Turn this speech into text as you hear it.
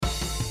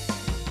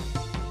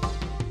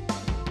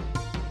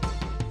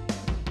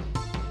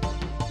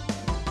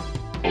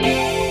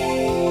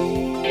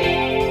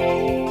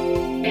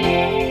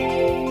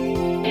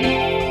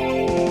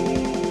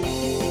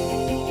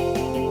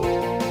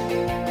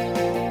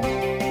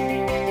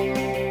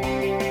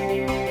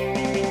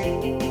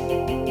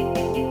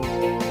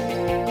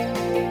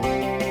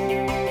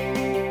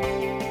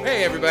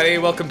everybody.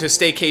 Welcome to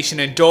Staycation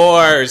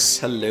Indoors.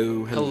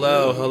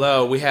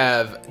 Hello. We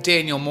have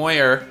Daniel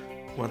Moyer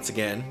Once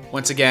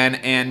again,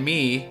 and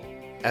me,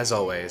 as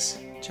always,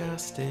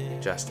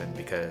 Justin,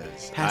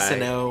 because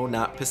Passino,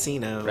 not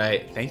Pacino.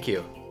 Right. Thank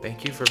you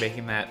for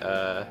making that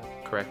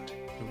correct.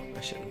 Ooh,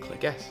 I shouldn't click.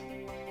 Guess.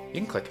 You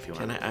can click if you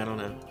want. Can I don't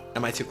know.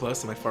 Am I too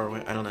close? Am I far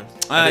away? I don't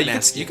know.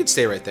 You could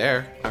stay right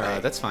there. All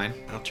right. That's fine.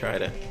 I'll try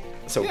to.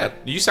 So Yeah,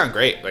 you sound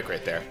great, like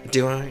right there.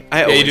 do I?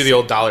 Yeah, you do the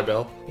old dollar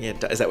bill. Yeah,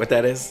 is that what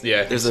that is? Yeah, I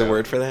think There's so. a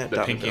word for that. The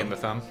Dollar pinky bill. and the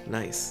thumb.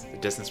 Nice. The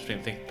distance between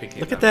the pinky and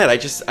Look thumb.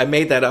 at that. I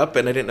made that up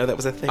and I didn't know that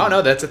was a thing. Oh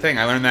no, that's a thing.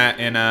 I learned that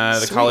in the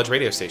Sweet. college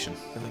radio station.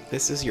 Like,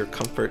 this is your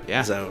comfort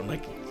Yeah. zone.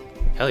 Like,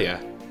 Hell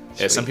yeah.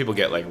 Yeah, some people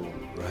get like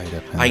right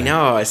up. I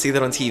know. I see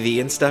that on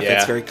TV and stuff. Yeah.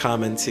 It's very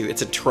common to.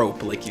 It's a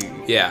trope. Like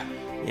you. Yeah,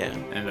 Yeah.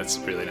 and that's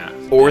really not.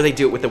 Or they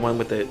do it with the one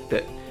with the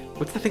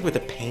what's the thing with the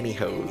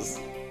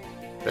pantyhose?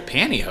 The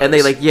pantyhose. And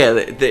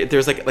they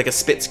there's like a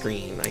spit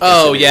screen. I guess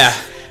Oh, it is. yeah.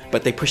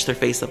 But they push their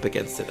face up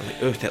against it. I'm like,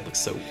 oh, that looks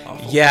so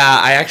awful. Yeah,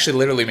 I actually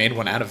literally made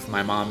one out of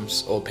my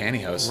mom's old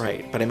pantyhose.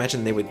 Right, but I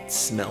imagine they would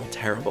smell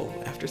terrible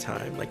after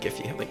time. Like if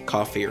you have like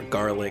coffee or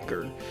garlic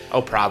or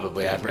Oh,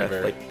 probably. I've breath,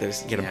 never. like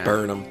there's Yeah.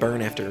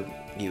 burn after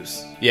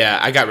use. Yeah,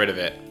 I got rid of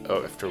it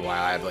after a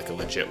while. I have like a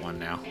legit one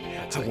now.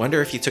 It's I like-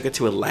 wonder if you took it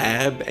to a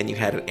lab and you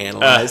had it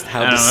analyzed, I how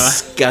don't know.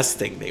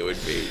 disgusting they would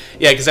be.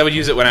 Yeah, because I would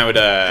use it when I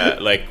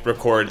would like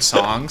record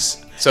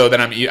songs. So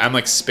then I'm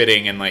like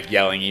spitting and like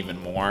yelling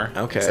even more.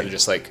 Okay. Instead of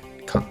just like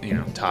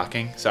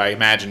talking. So I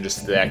imagine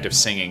just the act of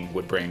singing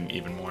would bring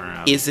even more.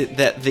 Is it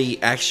that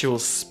the actual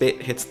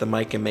spit hits the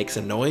mic and makes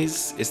a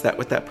noise? Is that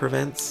what that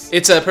prevents?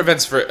 It's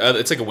prevents for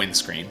it's like a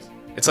windscreen.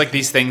 It's like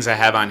these things I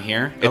have on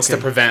here. It's to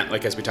Okay. prevent,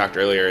 like as we talked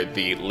earlier,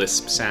 the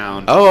lisp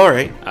sound. Oh, all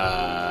right.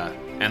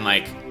 And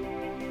like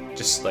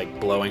just like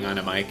blowing on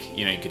a mic.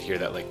 You know, you could hear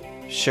that like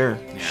Sure.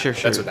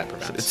 that's what that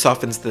prevents. It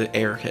softens the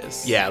air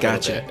hiss. yeah, a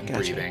gotcha. little bit, and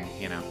Gotcha. breathing.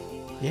 You know,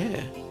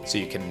 Yeah. so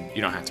you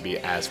don't have to be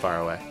as far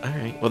away. All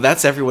right. Well,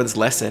 that's everyone's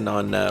lesson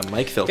on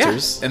mic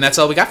filters. And that's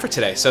all we got for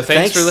today. So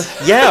thanks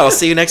for Yeah, I'll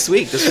see you next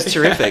week. This was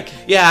terrific.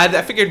 Yeah,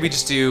 I figured we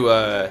just do.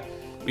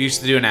 We used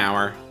to do an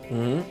hour,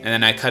 and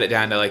then I cut it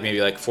down to like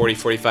maybe like 40,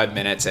 45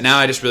 minutes, and now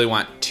I just really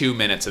want 2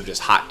 minutes of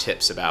just hot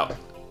tips about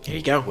Here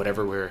you go.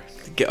 whatever we're.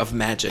 Of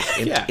magic.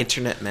 Yeah.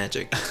 Internet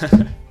magic.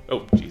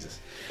 Oh Jesus.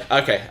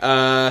 Okay.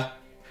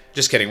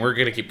 Just kidding. We're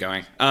gonna keep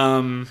going.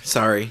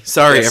 Sorry,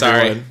 Yeah,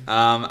 everyone.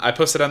 I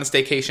posted on the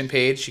Staycation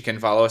page. You can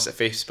follow us at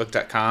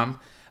facebook.com.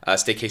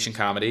 Staycation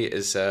Comedy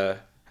is how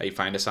you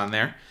find us on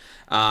there.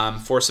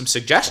 For some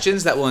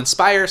suggestions that will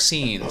inspire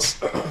scenes.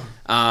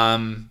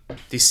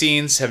 These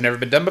scenes have never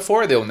been done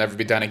before. They will never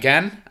be done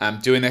again. I'm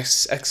doing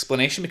this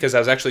explanation because I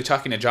was actually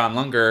talking to John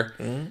Lunger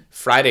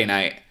Friday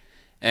night,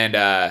 and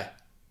I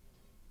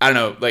don't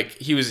know, like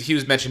he was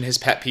mentioning his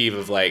pet peeve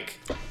of like,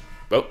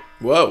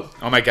 Whoa.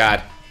 oh my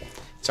God.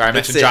 Sorry, I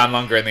mentioned it. John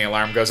Lunger and the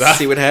alarm goes off.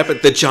 See what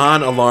happened? The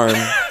John alarm.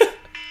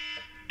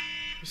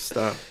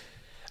 Stop.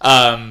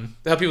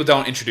 How people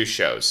don't introduce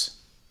shows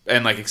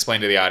and like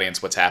explain to the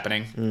audience what's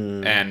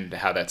happening and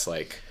how that's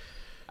like.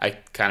 I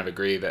kind of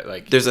agree that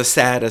like There's a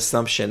sad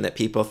assumption that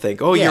people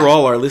think, oh, Yeah. you're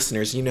all our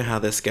listeners. You know how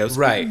this goes.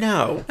 Right.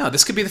 No. no,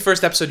 this could be the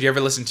first episode you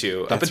ever listened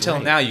to. Up That's until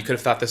right. now, you could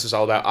have thought this was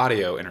all about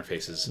audio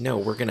interfaces. No,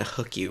 we're going to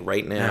hook you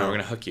right now. Now we're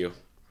gonna hook you.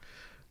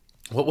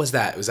 What was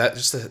that? Was that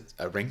just a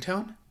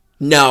ringtone?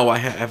 No, I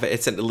have.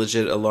 It's a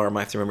legit alarm.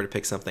 I have to remember to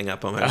pick something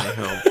up on my way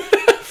home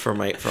for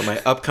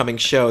my upcoming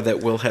show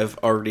that will have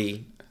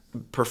already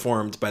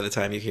performed by the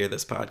time you hear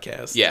this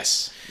podcast.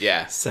 Yes.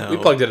 Yeah. So- we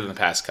plugged it in the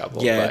past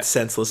couple. Yeah, but it's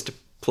senseless to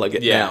plug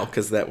it Yeah. now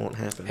because that won't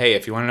happen. hey,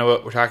 if you want to know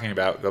what we're talking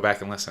about, go back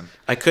and listen.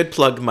 I could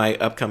plug my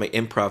upcoming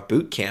improv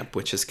boot camp,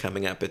 which is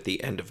coming up at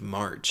the end of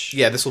March.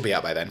 Yeah, this will be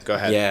out by then. Go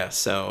ahead. Yeah,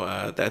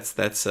 so that's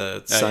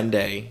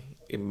Sunday,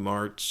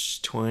 March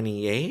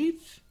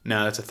 28th.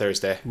 No, that's a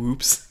Thursday.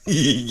 Whoops.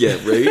 Yeah,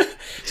 right.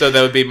 So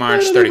that would be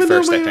March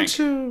 31st, I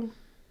think.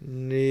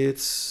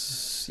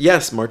 It's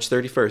March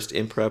 31st,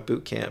 improv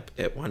boot camp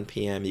at 1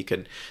 p.m. You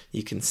can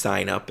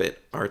sign up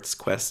at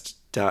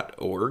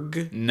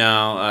artsquest.org.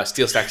 No,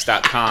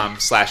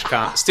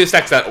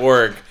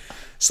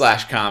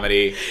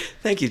 steelstacks.org/comedy.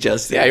 Thank you,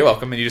 Justin. Yeah, you're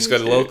welcome. And you just go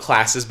to the little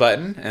classes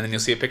button, and then you'll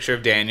see a picture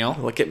of Daniel.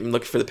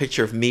 Look for the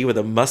picture of me with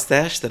a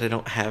mustache that I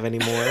don't have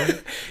anymore.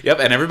 Yep,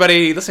 and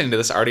everybody listening to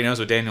this already knows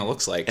what Daniel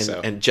looks like.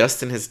 And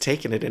Justin has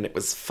taken it, and it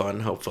was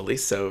fun, hopefully,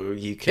 so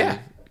you can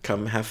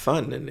come have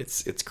fun. And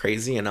it's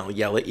crazy, and I'll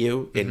yell at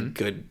you in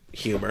good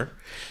humor.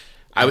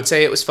 I would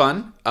say it was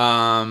fun,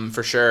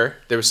 for sure.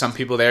 There were some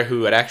people there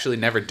who had actually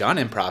never done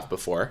improv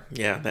before.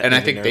 Yeah, that and I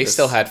made me think they nervous.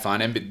 still had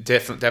fun, and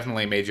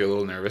definitely made you a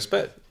little nervous,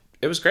 but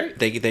it was great.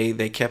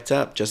 They kept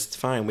up just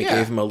fine. We Yeah.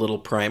 gave them a little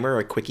primer,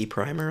 a quickie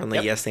primer on the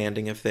Yep.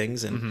 yes-anding of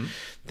things, and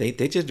they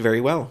did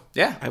very well.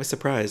 Yeah. I was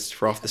surprised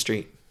for off the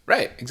street.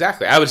 Right,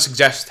 exactly. I would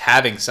suggest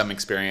having some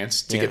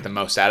experience to Yeah. get the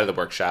most out of the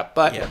workshop,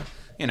 but Yeah.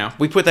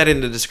 We put that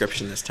in the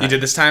description this time. You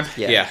did this time?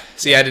 Yeah.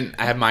 See, I didn't.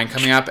 I have mine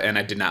coming up, and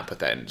I did not put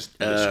that in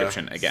the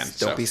description again.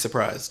 Don't be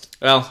surprised.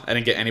 Well, I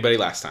didn't get anybody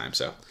last time,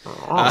 so.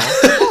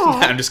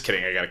 I'm just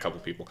kidding. I got a couple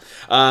people.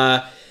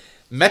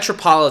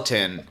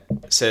 Metropolitan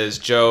says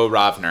Joe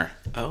Rovner.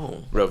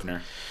 Oh.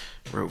 Rovner.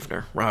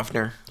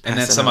 And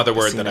then some other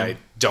word that I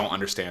don't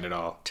understand at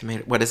all.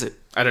 Tomato. What is it?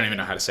 I don't even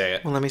know how to say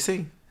it. Well, let me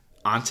see.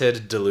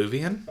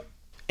 Antediluvian?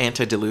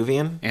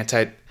 Antediluvian?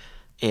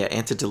 Yeah,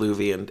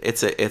 antediluvian.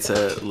 It's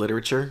a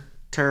literature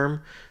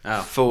term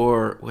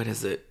for what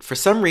is it? For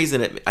some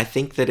reason, I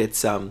think that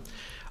it's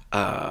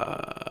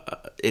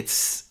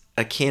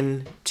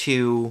akin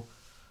to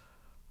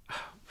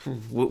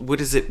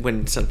what is it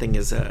when something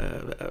is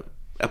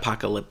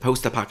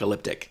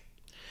post-apocalyptic.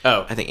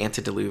 Oh, I think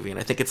antediluvian.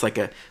 I think it's like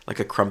a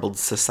crumbled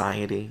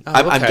society. Oh,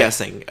 I'm okay.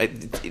 guessing.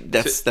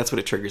 That's what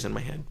it triggers in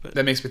my head. But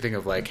that makes me think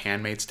of like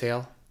Handmaid's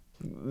Tale.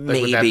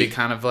 maybe Would that be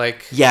kind of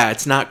like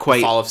it's not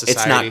quite fall of it's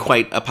society? not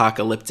quite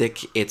apocalyptic.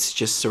 It's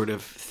just sort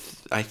of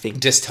I think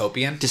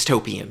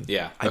dystopian?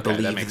 Yeah, I okay, that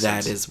believe makes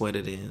that sense. is what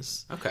it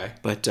is. Okay.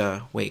 But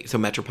wait, so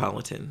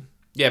metropolitan.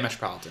 Yeah,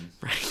 Metropolitan.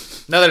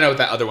 Right. Now that I know what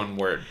that other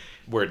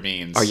word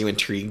means. Are you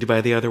intrigued by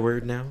the other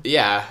word now?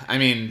 Yeah, I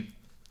mean,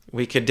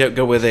 We could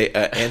go with a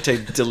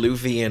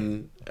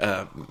antediluvian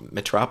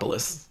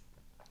metropolis.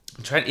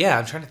 I'm trying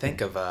to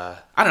think of. I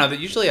don't know. That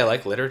usually I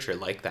like literature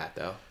like that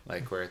though,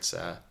 like where it's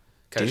kind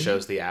of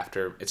shows the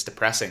after. It's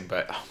depressing,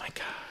 but Oh my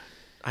god,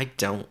 I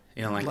don't.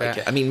 You don't like that?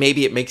 it. I mean,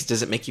 maybe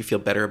does it make you feel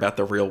better about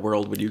the real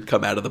world when you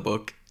come out of the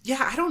book?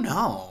 yeah, I don't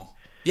know.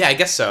 Yeah, I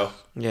guess so.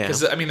 Yeah.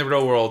 Because I mean, the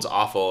real world's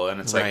awful, and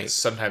it's like Right.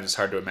 sometimes it's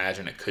hard to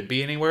imagine it could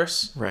be any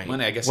worse. Right. When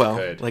I guess well, it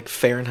could. like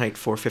Fahrenheit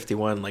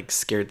 451, like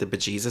scared the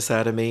bejesus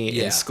out of me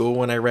Yeah. in school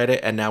when I read it,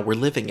 and now we're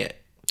living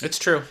it. It's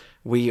true.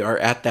 We are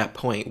at that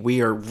point.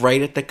 We are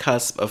right at the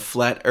cusp of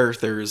flat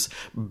earthers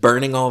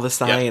burning all the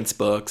science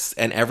books,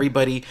 and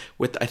everybody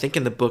with. I think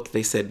in the book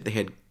they said they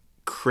had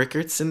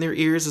crickets in their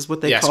ears, is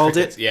what they Yes, called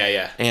crickets. it.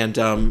 Yeah. And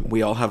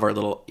we all have our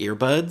little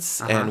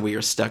earbuds, and we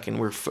are stuck, and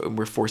we're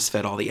force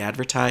fed all the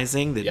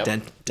advertising, the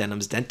Yep.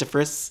 Denim's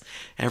dentifrice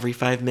every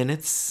 5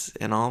 minutes,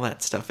 and all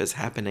that stuff is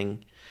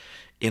happening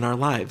in our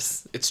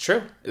lives. It's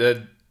true.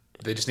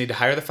 They just need to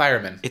hire the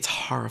firemen. It's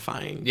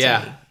horrifying. to me.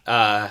 Yeah.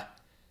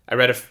 I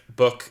read a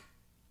book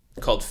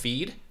called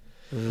Feed.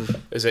 It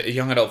was a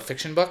young adult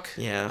fiction book.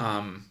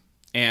 Yeah.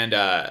 And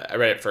I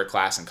read it for a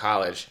class in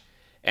college.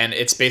 And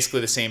it's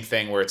basically the same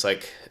thing where it's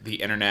like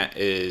the internet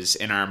is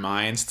in our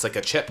minds. It's like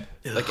a chip,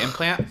 like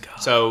implant. God.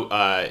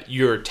 So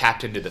you're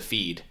tapped into the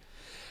feed.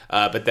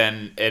 But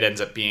then it ends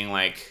up being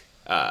like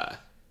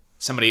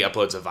somebody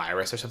uploads a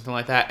virus or something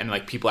like that. And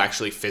like people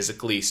actually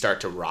physically start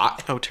to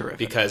rot. Oh, terrific.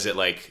 Because it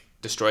like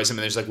destroys them.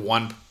 And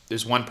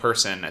there's one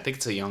person, I think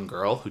it's a young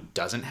girl who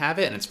doesn't have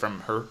it. And it's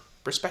from her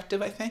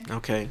perspective, I think.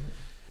 Okay.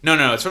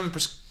 No, it's from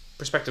the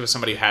perspective of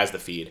somebody who has the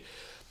feed.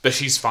 But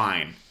she's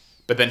fine.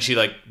 But then she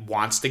like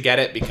wants to get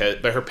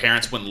it but her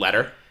parents wouldn't let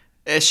her.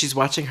 As she's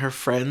watching her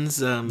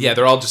friends. Yeah,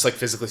 they're all just like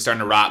physically starting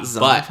to rot.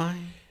 Zombify?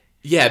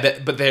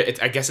 But yeah,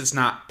 I guess it's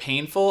not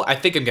painful. I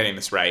think I'm getting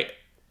this right.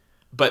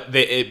 But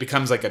it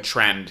becomes like a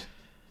trend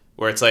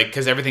where it's like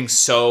because everything's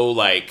so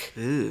like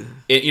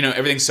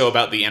everything's so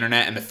about the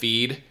internet and the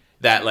feed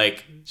that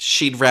like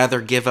she'd rather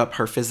give up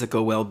her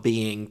physical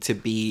well-being to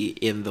be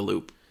in the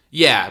loop.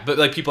 Yeah, but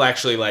like people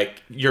actually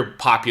like you're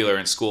popular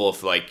in school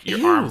if like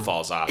your arm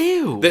falls off.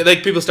 Ew.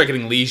 Like people start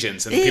getting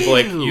lesions and people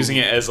like using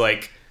it as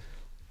like,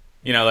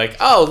 like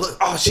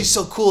look, she's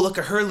so cool. Look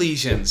at her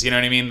lesions. You know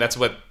what I mean?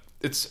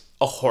 It's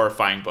a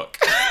horrifying book.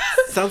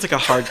 Sounds like a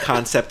hard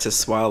concept to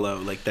swallow.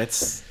 Like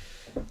that's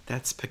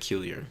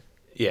peculiar.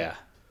 Yeah,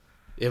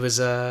 it was.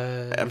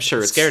 I'm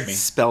sure it scared me.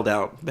 Spelled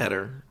out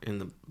better in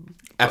the.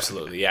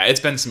 Absolutely, yeah.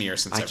 It's been some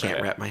years since I I've read can't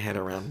it. wrap my head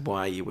around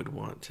why you would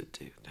want to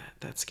do that.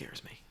 That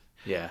scares me.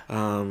 Yeah.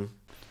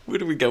 Where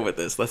do we go with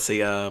this? Let's see.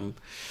 See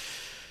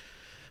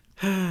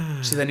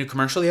that new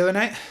commercial the other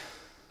night?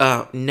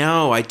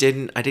 No, I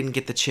didn't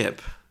get the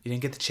chip. You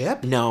didn't get the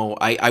chip? No,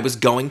 I was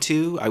going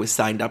to. I was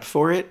signed up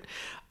for it.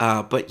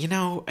 But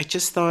I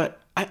just thought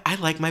I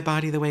like my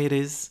body the way it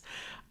is.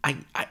 I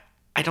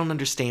don't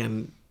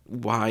understand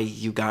why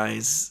you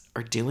guys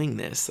are doing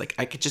this. Like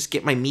I could just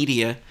get my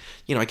media,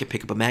 I could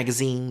pick up a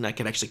magazine, I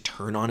could actually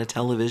turn on a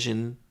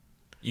television.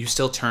 You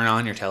still turn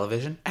on your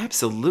television?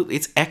 Absolutely.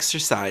 It's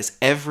exercise.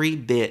 Every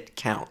bit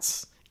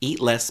counts. Eat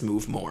less,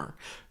 move more.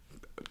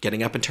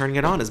 Getting up and turning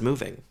it on is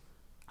moving.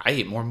 I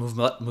eat more, move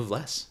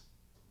less.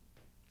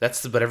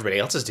 That's what everybody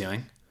else is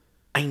doing.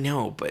 I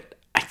know, but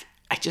I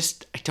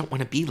don't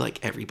want to be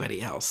like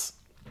everybody else.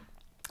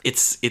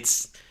 It's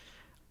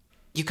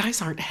you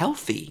guys aren't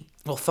healthy.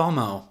 Well,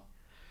 FOMO,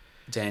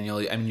 Daniel,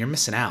 I mean, you're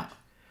missing out.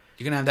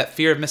 You're going to have that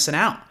fear of missing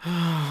out.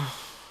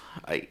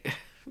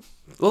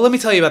 Well, let me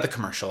tell you about the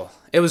commercial.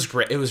 It was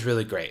great. It was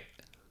really great.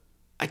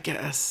 I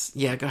guess.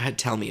 Yeah, go ahead.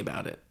 Tell me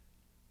about it.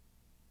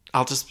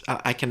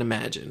 I can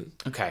imagine.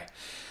 Okay.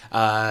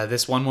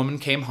 This one woman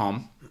came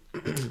home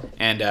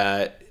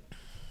and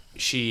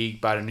she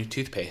bought a new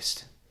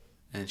toothpaste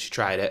and she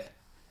tried it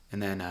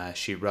and then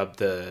she rubbed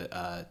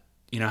the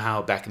You know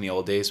how back in the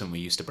old days when we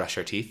used to brush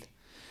our teeth,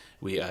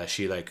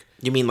 she like,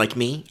 You mean like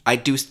me? I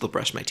do still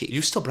brush my teeth.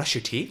 you still brush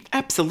your teeth?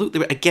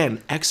 Absolutely.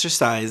 Again,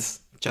 exercise,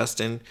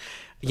 Justin.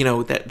 You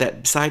know,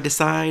 that side to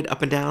side,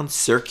 up and down,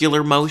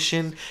 circular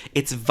motion.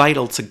 It's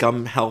vital to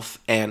gum health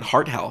and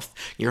heart health.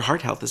 Your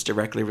heart health is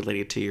directly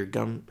related to your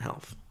gum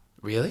health.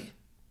 Really?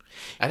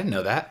 I didn't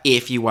know that.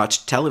 If you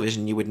watch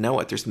television, you would know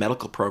it. There's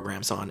medical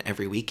programs on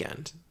every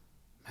weekend.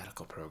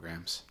 Medical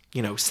programs.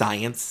 You know,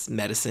 science,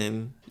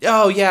 medicine.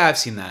 Oh, yeah, I've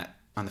seen that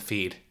on the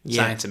feed.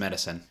 Yeah. Science and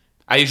medicine.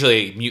 I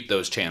usually mute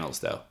those channels,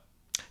 though.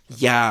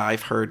 Yeah,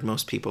 I've heard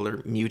most people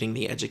are muting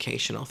the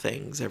educational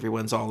things.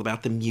 Everyone's all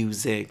about the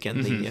music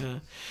and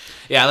the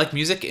Yeah, I like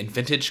music and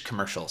vintage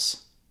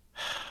commercials.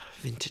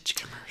 vintage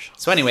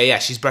commercials. So anyway, yeah,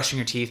 she's brushing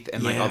her teeth,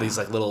 and like all Yeah. these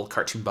like little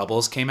cartoon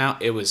bubbles came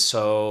out. It was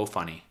so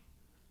funny.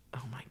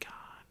 Oh my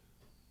god.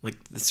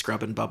 Like the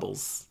scrub and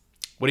bubbles.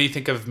 What do you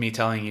think of me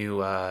telling you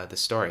the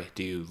story?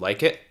 Do you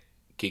like it?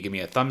 Can you give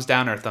me a thumbs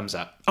down or a thumbs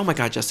up? Oh my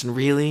god, Justin,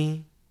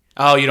 really?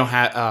 Oh, you don't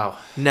have... Oh,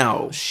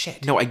 No.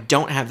 shit. No, I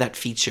don't have that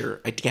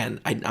feature. Again,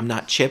 I'm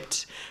not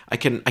chipped. I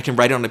can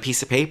write it on a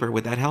piece of paper.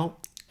 Would that help?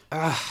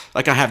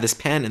 Like I have this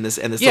pen and this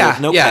yeah,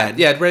 little notepad.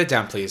 yeah. Write it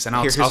down, please, and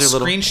I'll Here's I'll our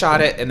little-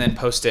 screenshot it and then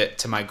post it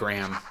to my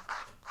gram.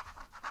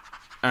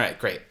 All right,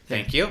 great.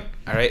 Thank you.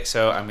 All right,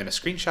 so I'm gonna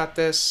screenshot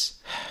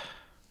this.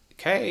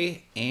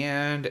 Okay,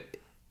 and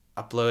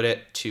upload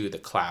it to the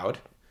cloud.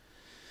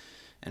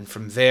 And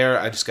from there,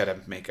 I just gotta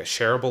make a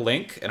shareable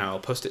link, and I'll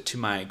post it to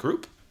my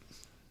group.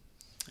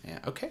 Yeah.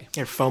 Okay.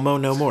 Here, FOMO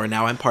no more.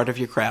 Now I'm part of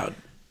your crowd.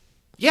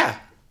 Yeah.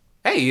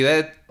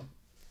 Hey,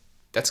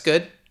 that's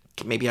good.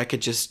 Maybe I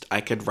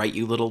could write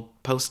you little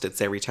post-its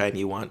every time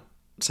you want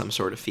some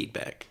sort of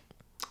feedback.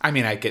 I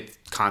mean, I get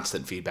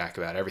constant feedback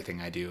about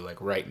everything I do,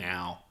 like right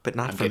now. But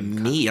not I'm from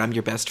getting me. I'm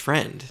your best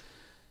friend.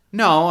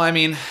 No, I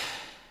mean,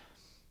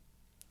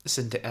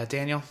 listen,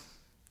 Daniel.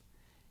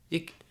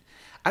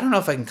 I don't know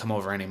if I can come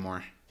over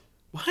anymore.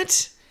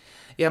 What?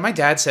 Yeah, my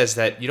dad says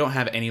that you don't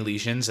have any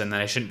lesions and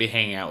that I shouldn't be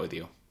hanging out with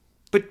you.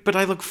 But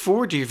I look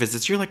forward to your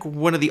visits. You're like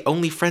one of the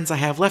only friends I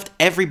have left.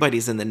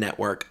 Everybody's in the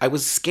network. I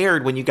was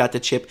scared when you got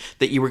the chip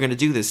that you were going to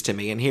do this to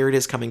me, and here it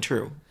is coming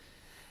true.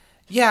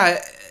 Yeah,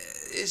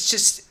 it's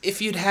just if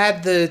you'd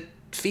had the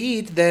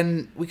feed,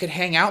 then we could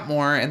hang out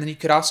more, and then you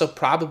could also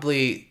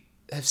probably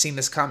have seen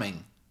this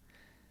coming.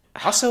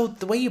 Also,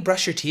 the way you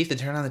brush your teeth and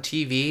turn on the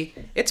TV,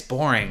 it's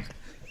boring.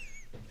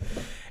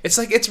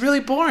 It's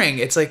really boring.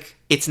 It's like...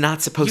 It's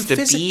not supposed to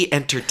You be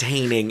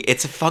entertaining.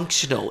 It's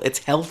functional. It's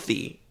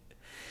healthy.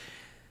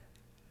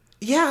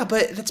 Yeah,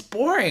 but that's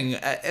boring.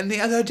 And the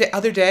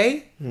other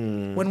day,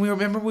 when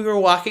we were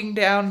walking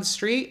down the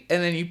street,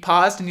 and then you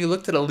paused and you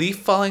looked at a leaf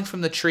falling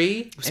from the tree,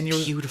 It was and you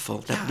were beautiful.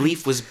 That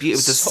leaf was beautiful. It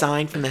was a so-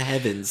 sign from the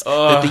heavens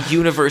that the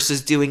universe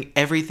is doing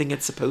everything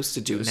it's supposed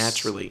to do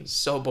naturally.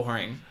 so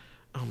boring.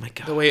 Oh my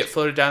god. The way it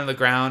floated down to the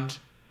ground.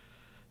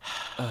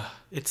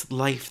 It's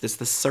life. It's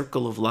the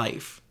circle of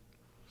life.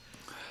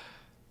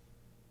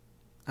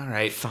 All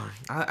right, Fine.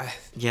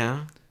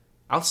 Yeah?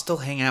 I'll still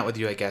hang out with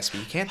you, I guess, but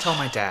you can't tell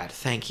my dad.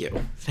 Thank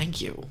you. Thank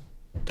you.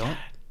 Don't.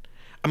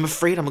 I'm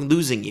afraid I'm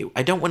losing you.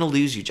 I don't want to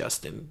lose you,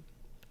 Justin.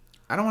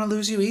 I don't want to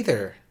lose you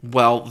either.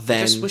 Well, I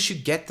then just wish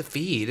you'd get the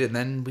feed, and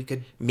then we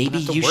could. maybe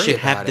not have to you worry should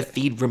have about the it.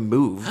 feed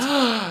removed.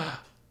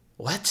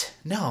 What?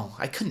 No,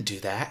 I couldn't do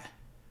that.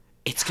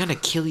 It's gonna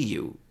kill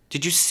you.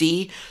 Did you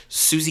see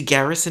Susie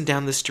Garrison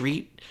down the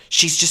street?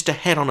 She's just a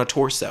head on a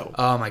torso.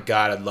 Oh my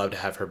god, I'd love to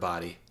have her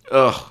body.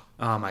 Ugh.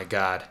 Oh my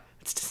god.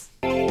 It's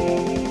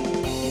just...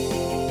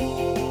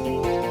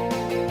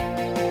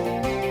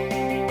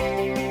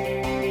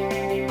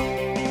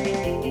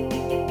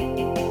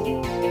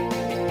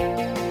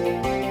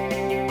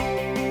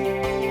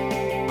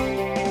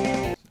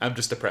 I'm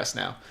just depressed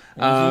now.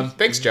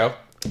 Thanks, Joe.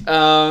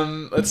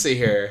 Let's see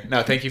here.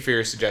 No, thank you for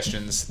your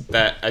suggestions.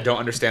 That I don't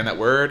understand that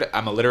word.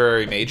 I'm a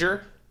literary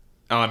major.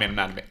 Oh, I mean, I'm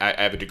not.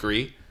 I have a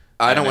degree.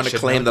 I don't And want to should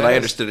claim know that I is.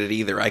 understood it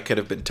either. I could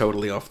have been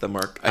totally off the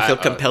mark. I feel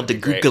oh, compelled to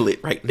that'd be great. Google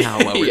it right now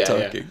while we're Yeah,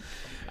 talking.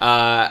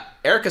 yeah.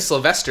 Erica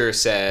Sylvester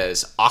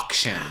says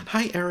auction.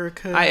 Hi,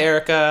 Erica. Hi,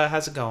 Erica.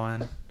 How's it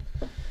going?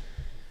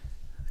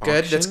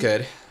 Good. That's Auction?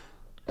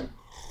 good.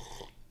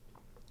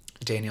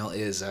 Daniel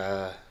is,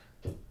 I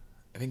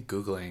think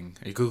Googling.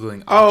 Are you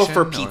Googling Oh, auction?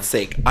 for or- Pete's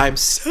sake. I'm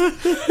so...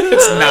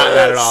 It's not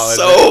that at all, is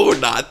so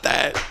not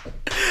that.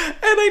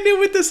 And I knew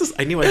what this is.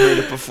 I knew I heard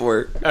it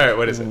before. All right,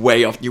 what is it?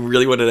 Way off. You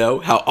really want to know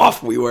how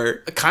off we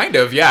were? Kind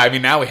of, yeah. I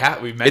mean, now we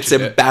It's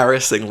mentioned it.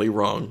 embarrassingly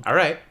wrong. All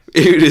right.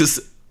 It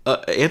is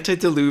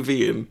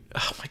antediluvian.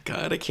 Oh my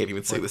god, I can't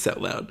even say this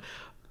out loud.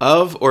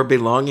 Of or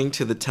belonging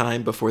to the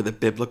time before the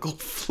biblical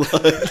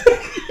flood.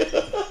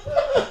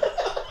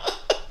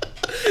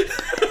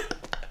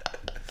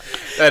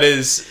 That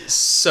is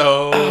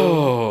so...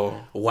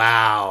 Oh,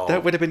 Wow.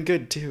 that would have been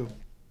good too.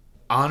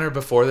 Honor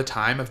before the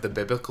time of the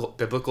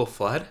biblical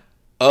flood?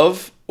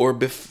 Of or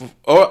before,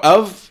 or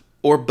of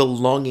or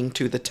belonging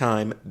to the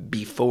time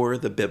before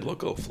the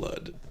biblical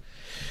flood.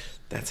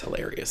 That's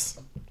hilarious.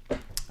 All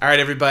right,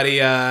 everybody.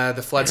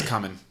 The flood's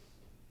coming.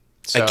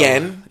 So,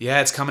 Again? Yeah,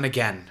 it's coming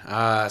again.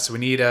 So we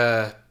need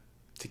to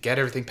get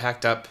everything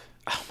packed up.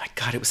 Oh my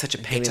god, it was such a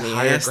pain in To the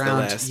higher ass the ground.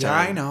 last Yeah,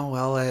 time. I know.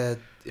 Well,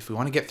 if we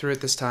want to get through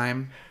it this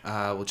time,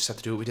 we'll just have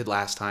to do what we did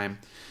last time.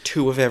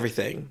 2 of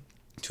everything.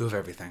 2 of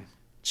everything.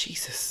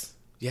 Jesus.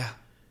 Yeah.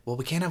 Well,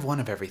 we can't have 1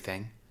 of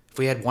everything. If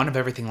we had 1 of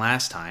everything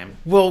last time.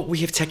 Well, we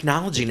have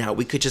technology now.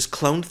 We could just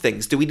clone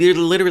things. Do we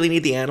literally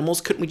need the animals?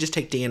 Couldn't we just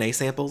take DNA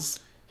samples?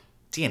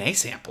 DNA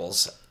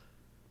samples?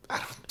 I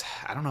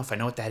don't know if I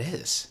know what that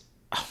is.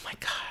 Oh my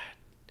god.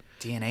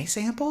 DNA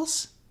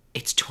samples?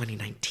 It's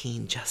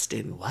 2019,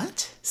 Justin.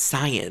 What?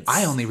 Science.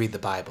 I only read the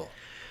Bible.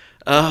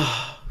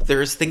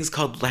 There's things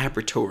called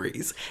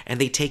laboratories,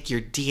 and they take your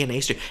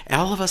DNA strand.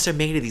 All of us are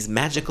made of these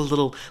magical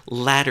little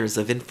ladders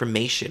of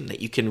information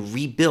that you can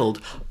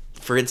rebuild.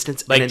 For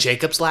instance, Like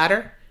Jacob's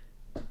ladder?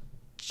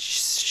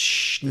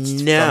 From From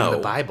the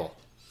Bible,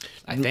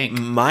 I think.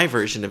 My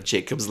version of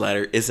Jacob's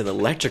ladder is an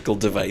electrical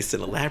device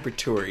in a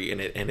laboratory,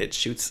 and it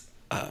shoots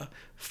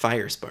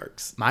fire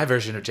sparks. My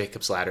version of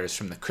Jacob's ladder is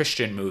from the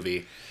Christian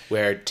movie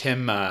where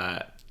Tim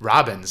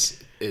Robbins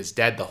is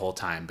dead the whole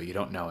time, but you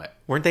don't know it.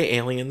 Weren't they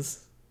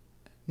aliens?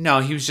 No,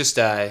 he was just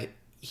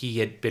he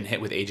had been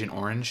hit with Agent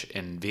Orange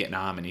in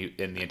Vietnam, and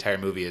the entire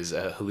movie is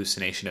a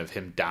hallucination of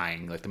him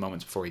dying, like the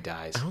moments before he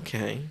dies.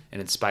 Okay.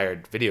 And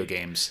inspired video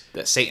games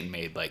that Satan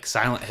made, like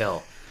Silent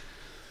Hill.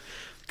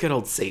 Good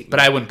old Satan. But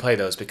I wouldn't play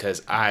those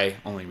because I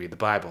only read the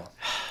Bible.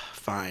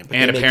 Fine. But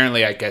And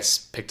apparently, I guess,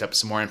 picked up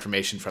some more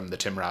information from the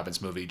Tim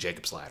Robbins movie,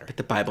 Jacob's Ladder.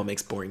 the Bible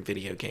makes boring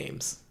video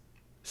games.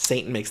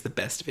 Satan makes the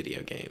best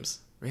video games.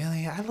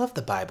 Really? I love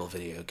the Bible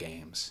video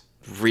games.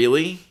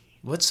 Really?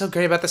 What's so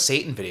great about the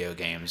Satan video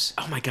games?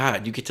 Oh my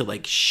god, you get to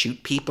like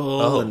shoot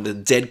people and the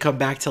dead come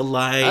back to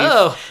life.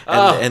 Oh.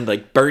 And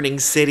like burning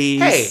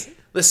cities. Hey,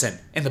 listen,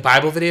 in the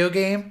Bible video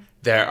game,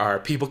 there are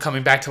people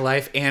coming back to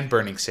life and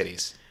burning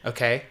cities.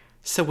 Okay?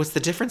 So what's the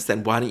difference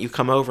then? Why don't you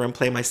come over and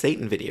play my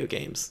Satan video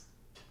games?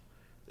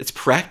 It's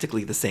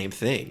practically the same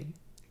thing.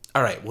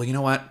 All right, well, you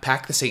know what?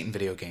 Pack the Satan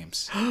video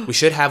games. We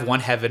should have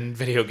 1 Heaven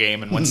video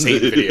game and 1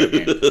 Satan video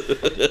game.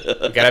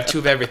 We gotta have 2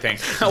 of everything.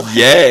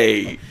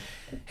 Yay!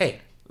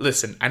 Hey,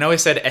 listen, I know I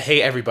said,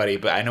 hey, everybody,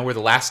 but I know we're the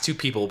last 2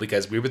 people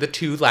because we were the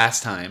 2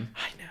 last time.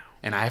 I know.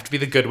 And I have to be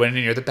the good one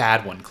and you're the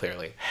bad one,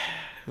 clearly.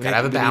 We gotta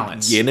have a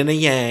balance. Yin and a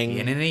yang.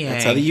 Yin and a yang.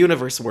 That's how the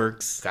universe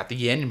works. We got the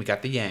yin and we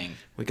got the yang.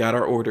 We got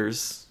our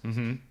orders.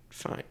 Mm-hmm.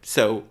 Fine.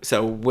 So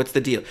what's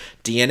the deal?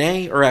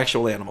 DNA or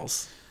actual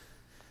animals?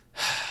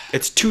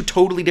 It's 2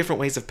 totally different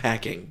ways of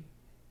packing.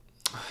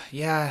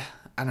 Yeah,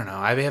 I don't know.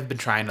 I have been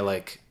trying to,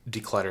 like,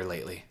 declutter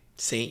lately.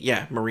 See?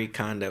 Yeah, Marie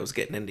Kondo's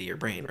getting into your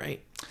brain,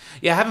 right?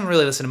 Yeah, I haven't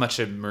really listened to much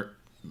of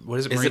what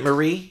is it? Is it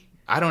Marie?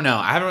 I don't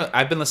know.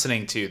 I've been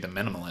listening to the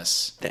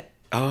Minimalists.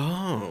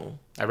 Oh.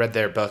 I read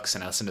their books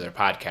and I listened to their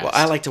podcast. Well,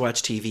 I like to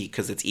watch TV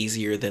because it's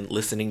easier than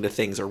listening to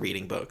things or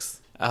reading books.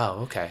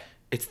 Oh, okay.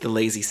 It's the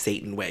lazy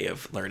Satan way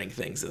of learning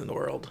things in the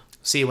world.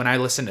 See, when I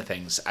listen to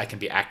things, I can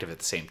be active at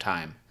the same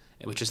time,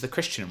 which is the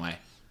Christian way.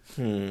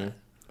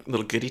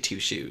 Little goody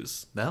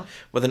two-shoes. No?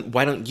 Well, then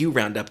why don't you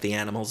round up the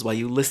animals while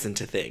you listen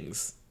to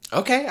things?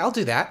 Okay, I'll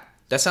do that.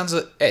 That sounds...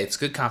 Hey, it's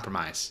good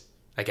compromise,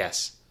 I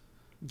guess.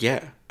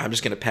 Yeah, I'm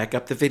just going to pack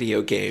up the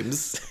video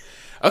games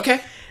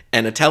Okay.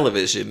 and a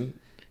television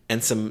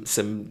and some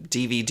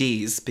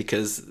DVDs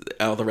because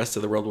all the rest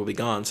of the world will be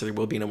gone, so there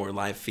will be no more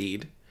live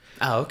feed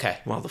Oh, okay.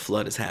 while the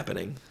flood is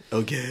happening.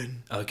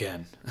 Again. Okay.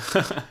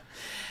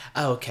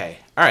 All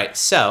right,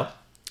 so...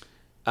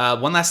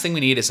 one last thing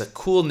we need is a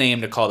cool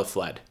name to call the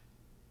flood.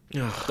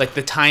 Ugh. Like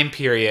the time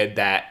period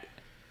that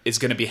is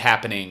going to be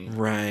happening.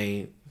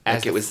 Right.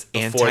 As Like it was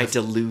before the-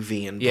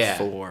 antediluvian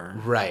before.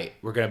 Right.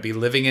 We're going to be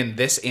living in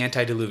this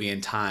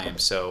antediluvian time,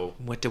 so...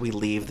 What do we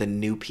leave the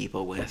new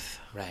people with?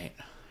 Right.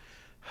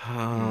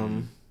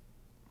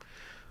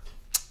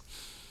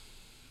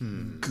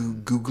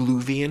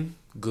 Googluvian?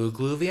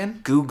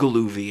 Googluvian?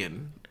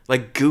 Googluvian.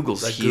 Like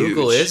Google's Like huge.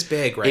 Google is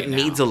big right now.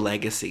 It needs a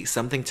legacy,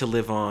 something to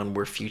live on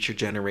where future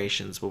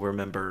generations will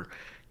remember,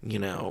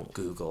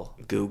 Google.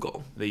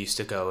 Google. They used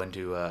to go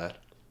into a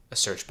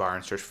search bar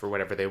and search for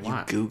whatever they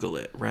want. Google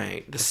it,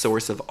 right. The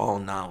source of all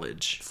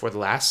knowledge. For the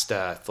last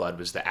flood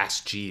was the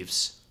Ask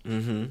Jeeves.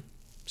 Mm-hmm.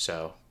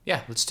 So,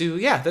 yeah,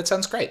 that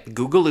sounds great.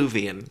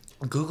 Googluvian.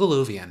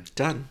 Googluvian.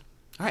 Done.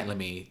 All right, let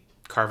me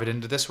carve it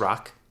into this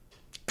rock.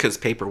 Because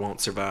paper won't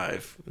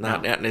survive.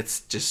 No.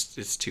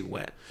 It's too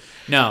wet.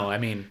 No, I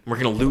mean... We're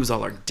going to lose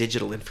all our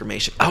digital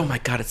information. Oh my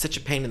god, it's such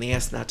a pain in the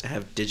ass not to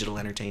have digital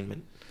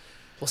entertainment.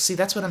 Well, see,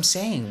 that's what I'm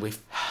saying. We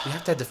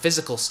have to have the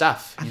physical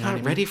stuff. I'm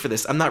not ready for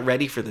this. I'm not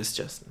ready for this,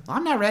 Justin.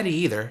 I'm not ready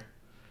either.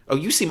 Oh,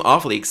 you seem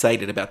awfully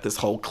excited about this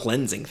whole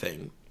cleansing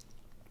thing.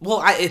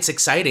 Well, it's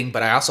exciting,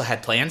 but I also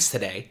had plans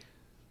today.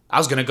 I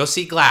was going to go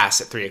see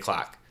Glass at 3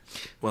 o'clock.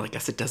 Well, I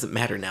guess it doesn't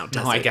matter now,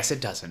 does it? No, I guess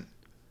it doesn't.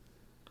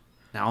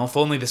 Now, if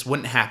only this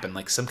wouldn't happen,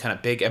 like some kind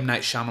of big M.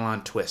 Night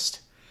Shyamalan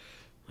twist.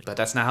 But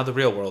that's not how the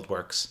real world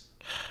works.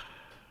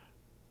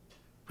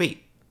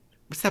 Wait,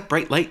 what's that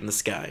bright light in the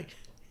sky?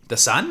 The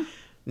sun?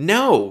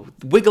 No,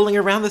 wiggling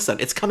around the sun.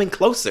 It's coming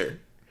closer.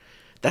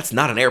 That's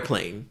not an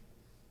airplane.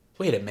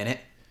 Wait a minute.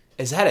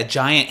 Is that a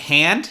giant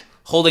hand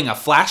holding a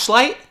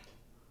flashlight?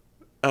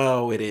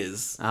 Oh, it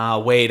is. Oh,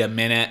 wait a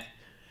minute.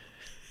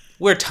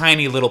 We're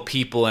tiny little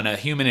people in a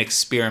human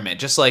experiment,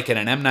 just like in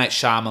an M. Night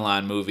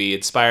Shyamalan movie,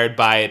 inspired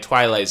by a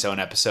Twilight Zone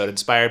episode,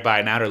 inspired by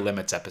an Outer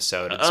Limits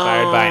episode,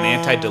 inspired by an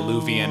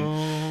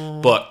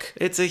antediluvian book.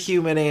 It's a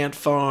human ant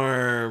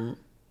farm.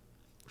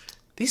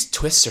 These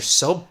twists are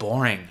so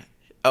boring.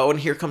 Oh, and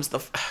here comes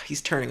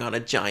he's turning on a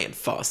giant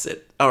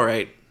faucet. All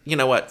right. You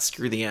know what?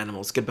 Screw the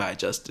animals. Goodbye,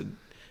 Justin.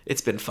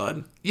 It's been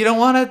fun. You don't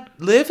want to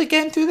live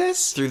again through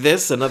this? Through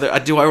this?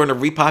 Do I want to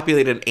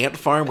repopulate an ant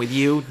farm with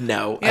you?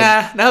 No.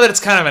 Yeah, now that it's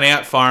kind of an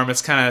ant farm, it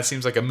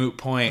seems like a moot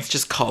point. Let's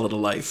just call it a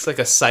life. It's like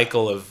a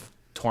cycle of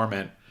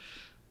torment.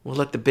 We'll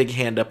let the big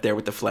hand up there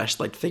with the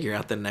flashlight figure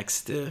out the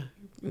next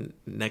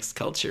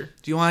culture.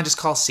 Do you want to just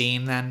call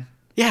scene then?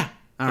 Yeah.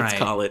 All let's right.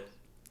 call it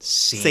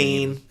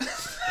Scene.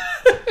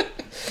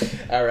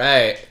 All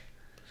right.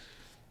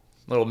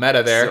 Little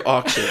meta there. So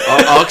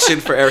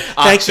auction for Erica.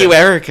 Thank you,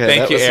 Erica.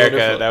 Thank you, Erica.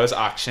 Wonderful. That was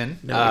auction.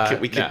 No,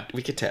 we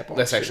could tap auction.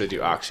 Let's actually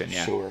do auction.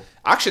 Yeah. Sure.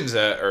 Auctions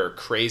are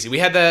crazy. We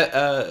had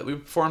that. We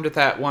performed at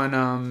that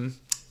one.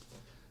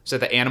 Was it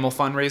the animal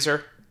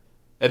fundraiser?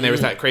 And there was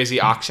that crazy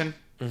auction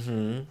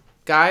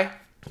guy.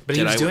 But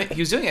he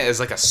was doing it as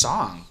like a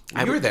song.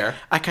 You were there.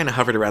 I kind of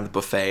hovered around the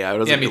buffet. I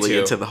wasn't really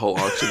into the whole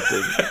auction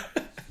thing.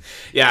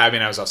 Yeah, I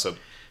mean, I was also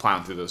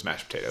plowing through those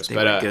mashed potatoes. They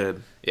were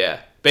good.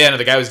 Yeah. But yeah, no,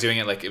 the guy was doing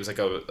it like it was like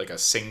a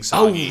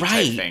sing-songy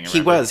type thing.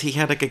 He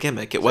had like a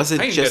gimmick. It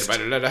wasn't just a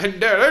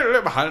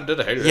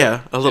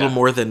little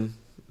more than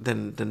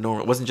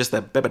normal. It wasn't just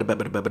that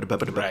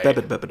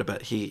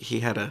he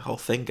had a whole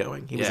thing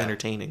going. He was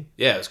entertaining.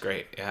 Yeah, it was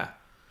great. Yeah.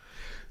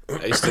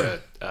 I used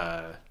to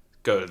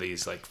go to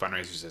these like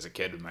fundraisers as a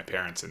kid with my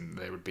parents, and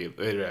they'd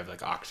have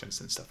like auctions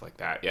and stuff like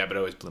that. Yeah, but it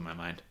always blew my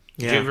mind.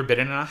 Did you ever bid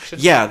in an auction?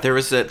 Yeah,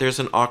 there's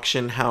an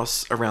auction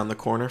house around the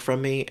corner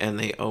from me, and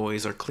they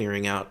always are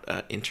clearing out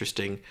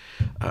interesting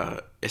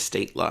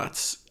estate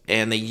lots.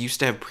 And they used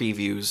to have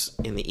previews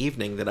in the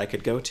evening that I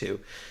could go to.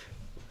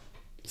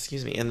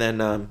 Excuse me. And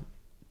then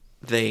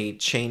they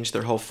changed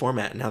their whole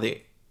format. Now the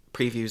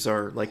previews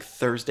are like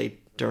Thursday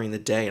during the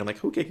day. I'm like,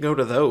 who can go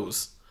to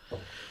those?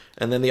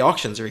 And then the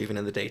auctions are even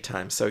in the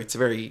daytime. So it's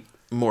very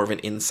more of an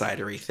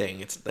insidery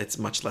thing. It's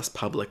much less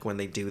public when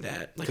they do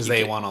that. Because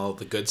they want all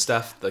the good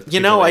stuff. Like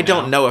I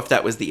don't know if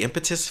that was the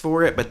impetus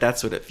for it, but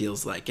that's what it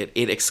feels like. It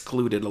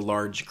excluded a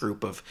large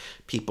group of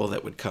people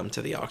that would come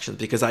to the auctions,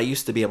 because I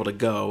used to be able to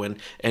go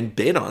and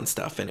bid on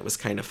stuff, and it was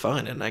kind of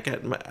fun. And I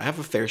have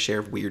a fair share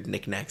of weird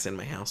knickknacks in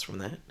my house from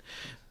that.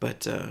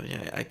 But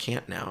I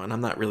can't now, and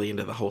I'm not really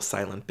into the whole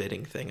silent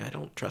bidding thing. I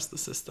don't trust the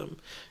system.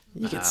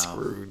 You get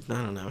screwed.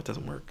 I don't know. It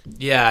doesn't work.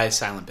 Yeah, I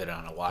silent bid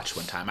on a watch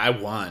one time. I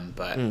won,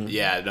 but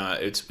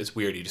it's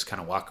weird. You just kind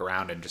of walk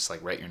around and just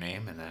like write your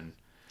name and then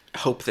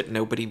hope that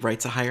nobody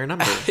writes a higher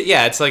number.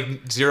 Yeah, it's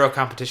like zero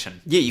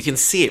competition. Yeah, you can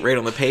see it right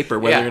on the paper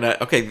whether or not.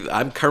 Okay,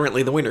 I'm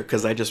currently the winner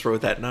because I just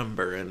wrote that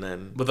number, and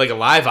then with like a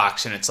live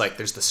auction, it's like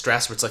there's the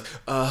stress where it's like,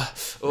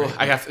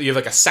 right. You have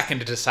like a second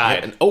to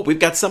decide. Yeah, and we've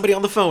got somebody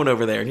on the phone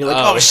over there, and you're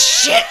like, oh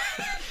shit.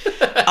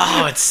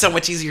 Oh, it's so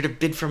much easier to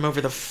bid from over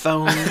the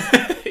phone.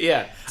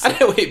 Yeah. I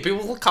know, wait,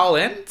 people will call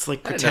in? It's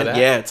like pretend.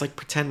 Yeah, it's like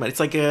pretend money. It's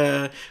like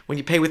when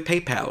you pay with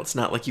PayPal, it's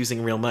not like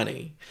using real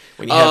money.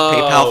 When you have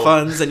PayPal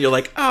funds and you're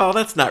like, oh,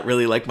 that's not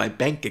really like my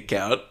bank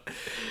account.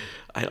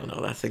 I don't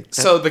know.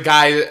 So the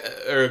guy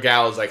or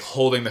gal is like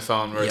holding the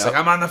phone where it's like,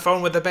 I'm on the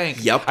phone with the bank.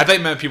 Yep. I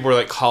thought people were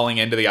like calling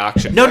into the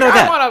auction. No, like,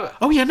 that.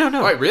 Oh, yeah,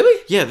 no. Wait,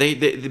 really? Yeah,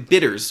 the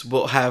bidders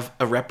will have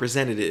a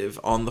representative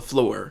on the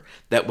floor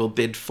that will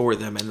bid for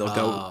them, and they'll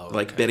go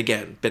like bid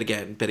again.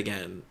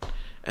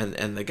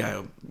 And the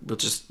guy will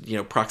just,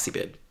 proxy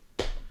bid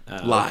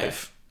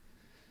live.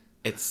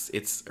 Okay.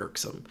 It's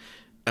irksome.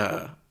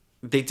 There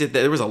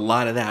was a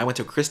lot of that. I went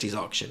to a Christie's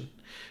auction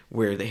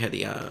where they had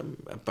a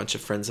bunch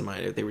of friends of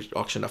mine. They were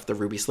auctioned off the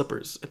ruby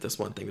slippers at this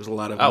one thing. There's a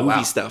lot of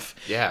movie stuff.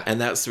 Yeah. And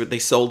that's what they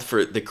sold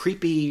for the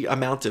creepy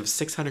amount of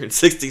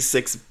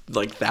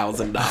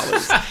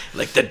 $666,000.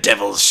 Like the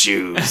devil's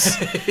shoes.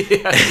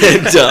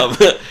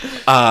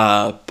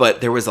 But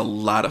there was a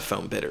lot of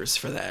phone bidders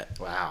for that.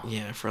 Wow.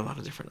 Yeah, for a lot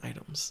of different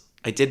items.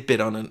 I did bid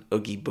on an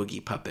Oogie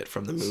Boogie puppet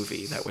from the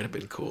movie. That would have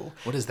been cool.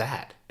 What is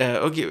that?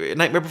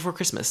 Nightmare Before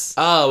Christmas.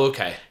 Oh,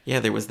 okay.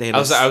 Yeah, I was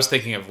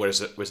thinking of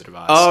Wizard of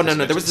Oz. Oh, no.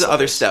 There was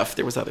other stuff.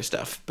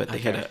 But they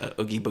had a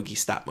Oogie Boogie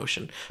stop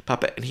motion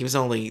puppet, and he was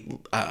only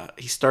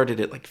he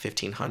started at like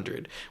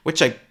 $1,500,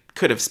 which I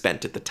could have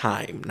spent at the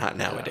time, not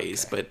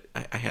nowadays. But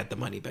I had the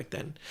money back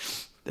then,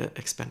 the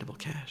expendable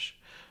cash.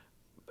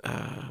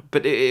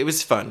 But it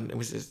was fun. It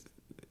was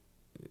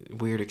a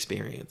weird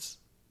experience.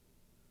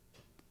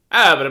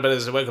 But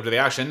welcome to the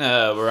auction.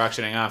 We're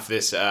auctioning off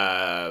this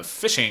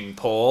fishing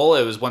pole.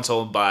 It was once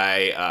owned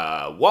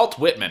by Walt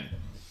Whitman.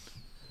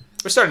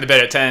 We're starting to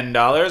bid at $10.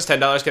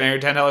 $10. Can I hear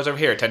 $10 over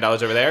here?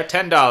 $10 over there?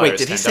 $10. Wait,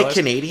 did he say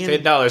Canadian?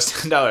 $10.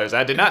 $10.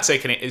 I did not say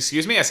Canadian.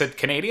 Excuse me, I said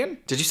Canadian?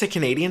 Did you say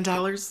Canadian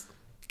dollars?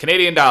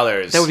 Canadian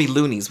dollars. That would be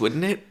loonies,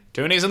 wouldn't it?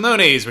 Toonies and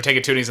Loonies. We're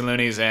taking Toonies and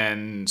Loonies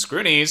and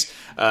Scroonies.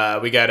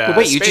 We got But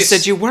wait, you space. just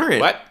said you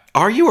weren't. What?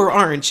 Are you or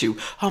aren't you?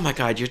 Oh my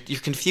God, you're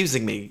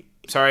confusing me.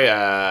 Sorry,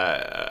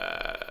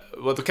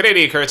 well, the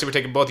Canadian currency, we're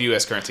taking both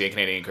U.S. currency and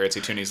Canadian currency,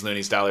 toonies,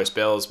 loonies, dollars,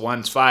 bills,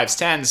 ones, fives,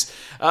 tens,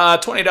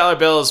 $20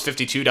 bills,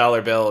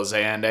 $52 bills,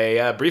 and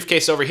a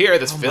briefcase over here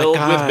that's filled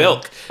with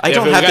milk. I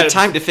don't have the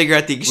time to figure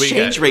out the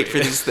exchange rate for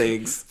these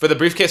things. For the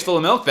briefcase full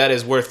of milk, that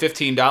is worth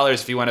 $15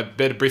 if you want to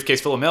bid a briefcase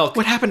full of milk.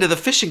 What happened to the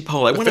fishing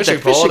pole? I wanted The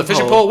that fishing pole. The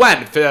fishing pole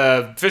went.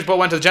 The fishing pole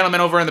went to the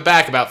gentleman over in the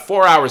back about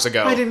 4 hours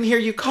ago. I didn't hear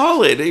you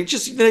call it.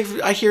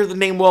 I hear the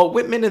name Walt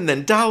Whitman and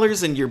then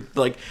dollars, and you're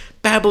like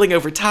babbling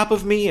over top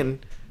of me,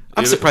 and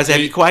I'm surprised I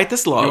had you quiet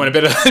this long. You want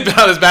to bid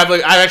on this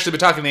babbling? I've actually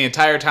been talking the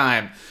entire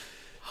time.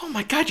 Oh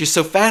my God, you're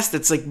so fast.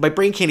 It's like my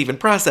brain can't even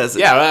process it.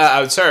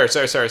 Yeah, sir.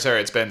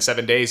 It's been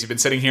 7 days. You've been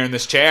sitting here in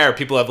this chair.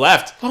 People have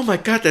left. Oh my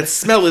God, that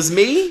smell is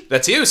me?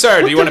 That's you,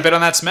 sir. Do you want to bid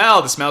on that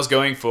smell? The smell's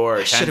going for $10.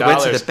 I should have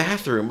went to the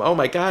bathroom. Oh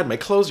my God, my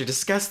clothes are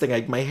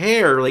disgusting. My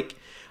hair, like...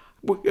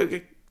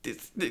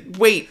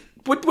 Wait,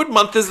 what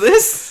month is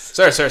this?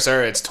 Sir,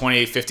 it's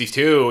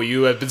 2052.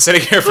 You have been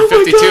sitting here for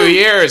 52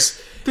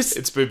 years. We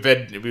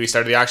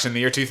started the auction in the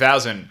year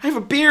 2000. I have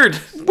a beard.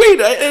 Wait,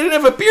 I didn't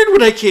have a beard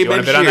when I came in here. You want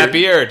to bid on that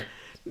beard?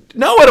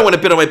 No, I don't want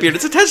to bid on my beard.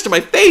 It's attached to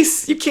my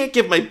face. You can't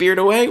give my beard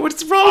away.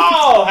 What's wrong?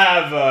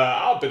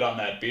 I'll bid on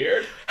that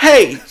beard.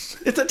 Hey,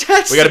 it's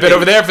attached. We got a bid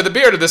over there for the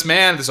beard of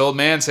this old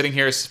man sitting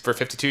here for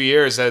 52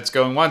 years. It's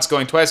going once,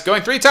 going twice,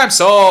 going 3 times.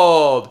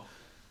 Sold.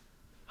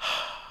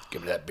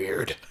 Give me that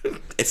beard.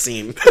 It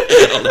seemed.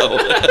 I don't know.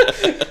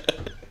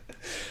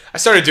 I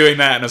started doing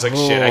that, and I was like,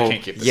 shit, I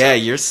can't keep this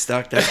up. You're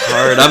stuck. That's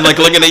hard. I'm like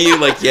looking at you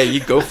like, yeah, you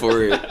go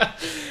for it.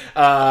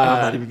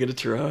 I'm not even going to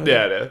try.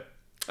 Yeah,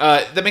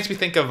 that makes me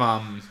think of,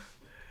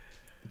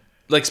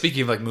 like,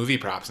 speaking of, like, movie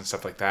props and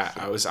stuff like that,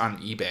 I was on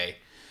eBay,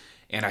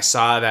 and I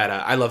saw that,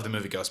 I love the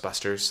movie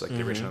Ghostbusters, like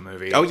the original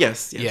movie. Oh,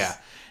 yes. Yeah.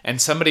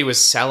 And somebody was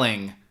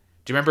selling,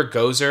 do you remember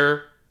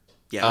Gozer?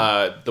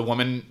 Yeah. The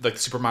woman, like, the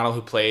supermodel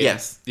who played?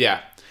 Yes.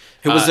 Yeah.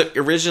 Who was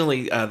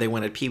originally, they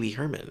wanted Pee Wee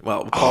Herman.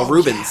 Well, Paul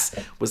Rubens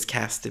was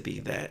cast to be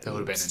that. That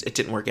would have been it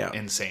didn't work out.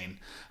 Insane.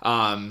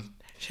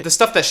 The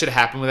stuff that should have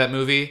happened with that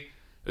movie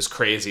was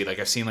crazy. Like,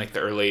 I've seen like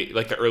the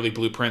early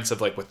blueprints of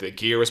like what the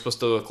gear was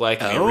supposed to look like,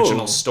 the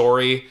original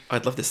story.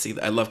 I'd love to see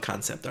that. I love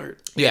concept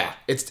art. Yeah,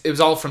 it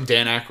was all from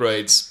Dan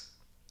Aykroyd's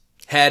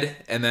head,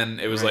 and then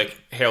it was like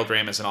Harold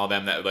Ramis and all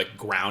them that like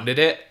grounded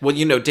it. Well,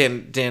 you know,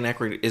 Dan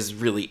Aykroyd is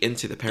really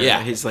into the paranormal.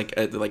 Yeah. He's like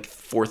a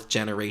fourth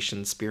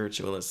generation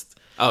spiritualist.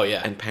 Oh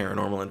yeah, and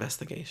paranormal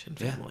investigation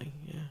family.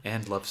 Yeah.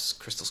 And loves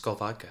Crystal Skull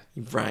vodka.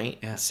 Right.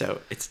 Yeah. So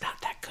it's not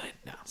that good.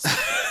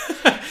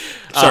 No.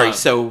 Sorry.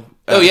 So.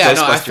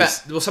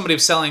 Somebody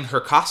was selling her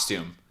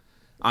costume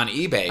on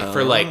eBay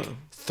for like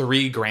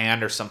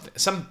 $3,000 or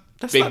something.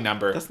 That's big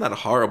number. That's not a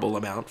horrible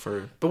amount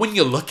for. But when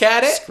you look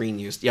at it, screen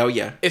use. Oh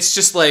yeah. It's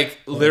just like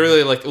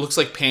literally like it looks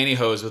like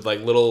pantyhose with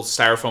like little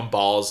styrofoam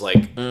balls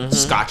like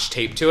scotch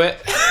taped to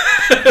it.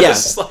 Yeah.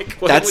 It's like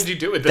what would you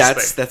do with this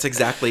thing? That's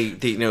exactly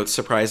it's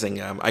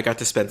surprising. I got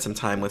to spend some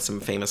time with some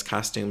famous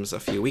costumes a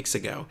few weeks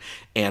ago,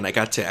 and I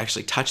got to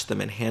actually touch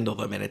them and handle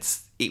them.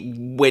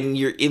 And when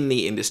you're in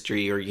the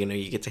industry or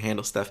you get to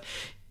handle stuff.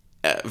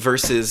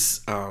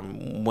 Versus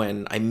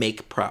when I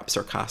make props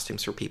or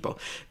costumes for people.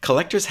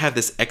 Collectors have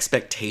this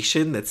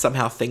expectation that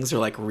somehow things are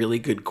like really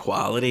good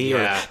quality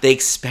or they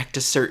expect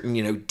a certain,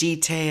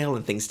 detail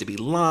and things to be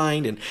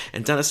lined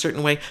and done a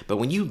certain way. But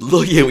when you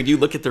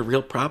look at the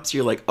real props,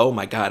 you're like, oh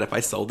my God, if I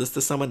sold this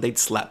to someone, they'd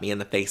slap me in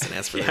the face and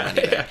ask for their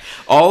money back.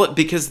 All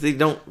because they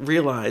don't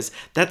realize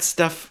that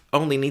stuff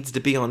only needs to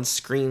be on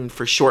screen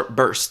for short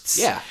bursts.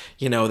 Yeah.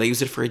 They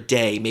use it for a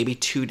day, maybe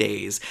 2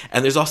 days.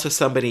 And there's also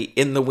somebody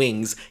in the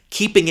wings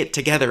keeping it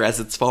together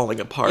as it's falling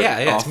apart.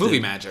 Yeah, it's movie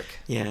magic.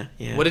 Yeah.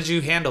 What did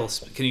you handle?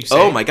 Can you say?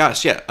 Oh my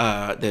gosh,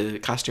 yeah. The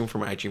costume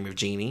from I Dream of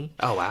Jeannie.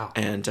 Oh wow.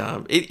 And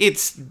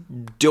it's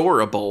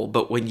adorable,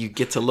 but when you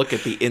get to look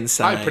at the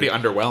inside, pretty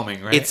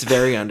underwhelming, right? It's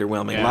very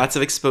underwhelming. Yeah. Lots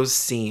of exposed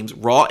seams,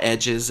 raw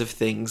edges of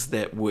things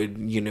that would,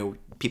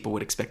 people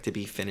would expect to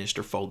be finished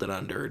or folded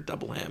under,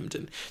 double hemmed,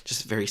 and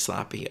just very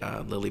sloppy.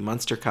 Lily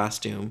Munster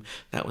costume,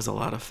 that was a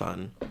lot of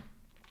fun.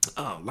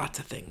 Lots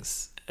of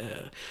things.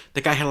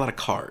 The guy had a lot of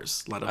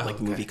cars, a lot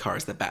of movie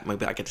cars. The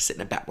Batmobile, I get to sit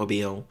in a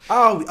Batmobile.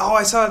 Oh!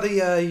 I saw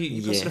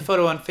you posted a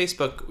photo on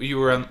Facebook.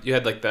 You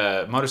had like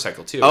the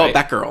motorcycle too. Oh, right?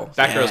 Batgirl.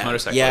 Batgirl's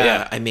motorcycle.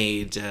 Yeah, I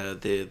made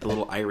the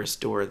little iris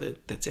door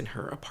that's in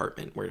her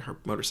apartment where her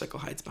motorcycle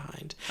hides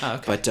behind. Oh,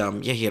 okay. But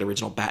he had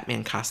original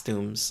Batman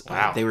costumes.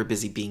 Wow. They were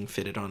busy being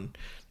fitted on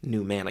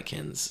new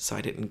mannequins, so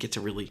I didn't get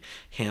to really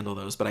handle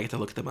those. But I get to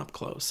look at them up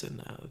close,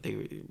 and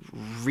they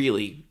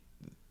really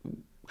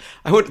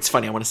It's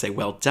funny. I want to say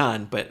well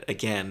done, but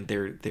again,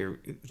 they're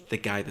the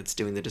guy that's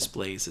doing the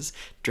displays is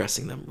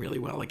dressing them really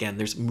well. Again,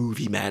 there's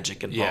movie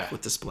magic involved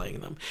with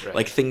displaying them. Right.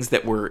 Like things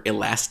that were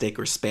elastic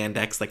or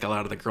spandex, like a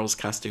lot of the girls'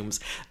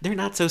 costumes, they're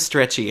not so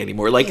stretchy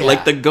anymore. Like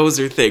the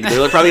Gozer thing,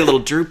 they're probably a little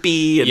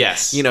droopy. And,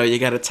 Yes. you know, you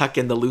got to tuck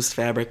in the loose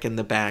fabric in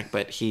the back,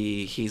 but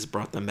he's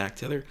brought them back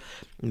to their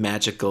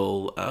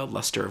magical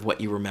luster of what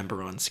you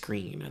remember on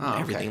screen, and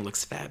everything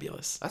looks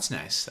fabulous. That's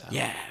nice.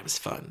 Yeah, it was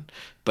fun.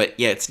 But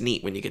yeah, it's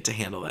neat when you get to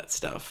handle that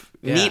stuff.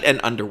 Yeah. Neat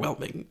and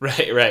underwhelming.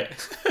 Right.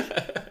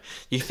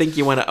 You think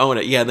you want to own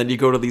it. Yeah, and then you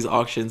go to these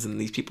auctions and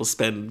these people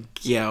spend,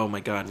 oh my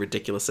God,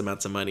 ridiculous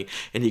amounts of money.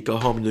 And you go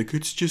home and you're like,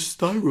 it's just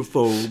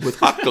styrofoam with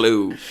hot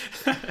glue.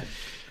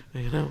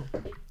 You know.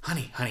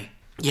 Honey.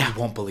 Yeah. You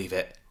won't believe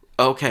it.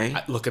 Okay.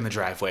 Look in the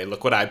driveway.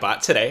 Look what I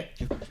bought today.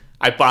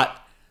 I bought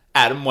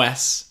Adam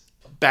West's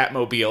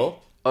Batmobile.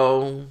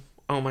 Oh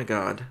my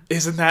God.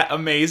 Isn't that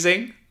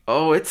amazing?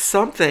 Oh, it's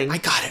something. I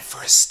got it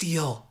for a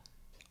steal.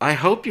 I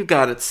hope you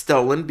got it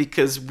stolen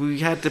because we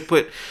had to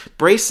put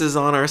braces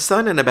on our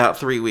son in about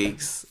 3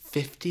 weeks.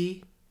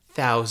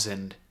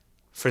 50,000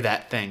 for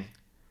that thing.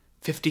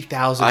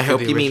 50,000. I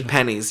hope you mean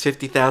pennies.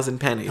 50,000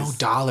 pennies. No,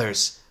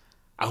 dollars.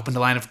 I opened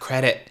a line of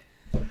credit.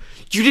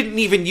 You didn't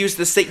even use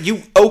the same.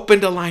 You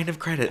opened a line of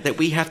credit that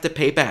we have to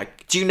pay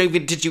back.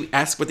 Did you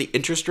ask what the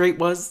interest rate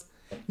was?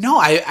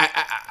 No,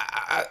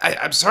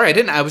 I'm sorry, I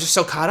didn't. I was just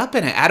so caught up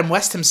in it. Adam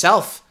West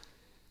himself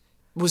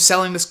was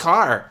selling this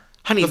car,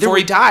 honey, before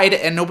he died,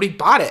 and nobody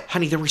bought it.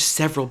 Honey, there were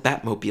several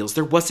Batmobiles.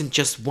 There wasn't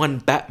just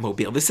one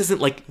Batmobile. This isn't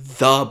like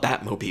the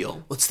Batmobile.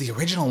 Well, it's the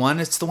original one.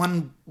 It's the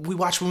one we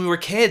watched when we were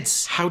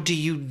kids. How do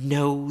you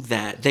know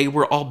that? They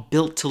were all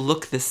built to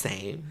look the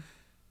same.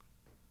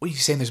 What are you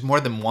saying? There's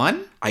more than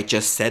one? I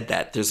just said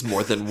that. There's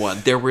more than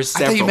one. There were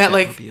several I thought you meant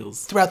Batmobiles.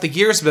 like throughout the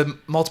years of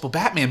multiple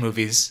Batman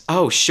movies.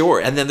 Oh, sure.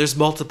 And then there's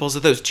multiples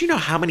of those. Do you know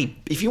how many,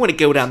 if you want to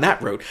go down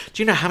that road,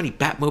 do you know how many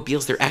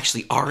Batmobiles there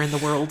actually are in the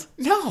world?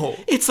 No.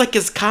 It's like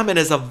as common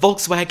as a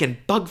Volkswagen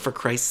Bug, for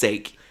Christ's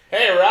sake.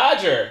 Hey,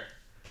 Roger.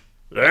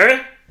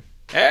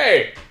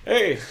 Hey.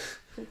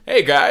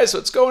 Hey, guys,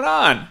 what's going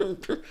on?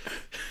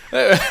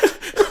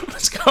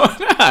 What's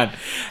going on?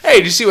 Hey,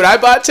 did you see what I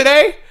bought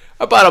today?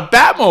 I bought a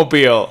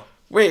Batmobile.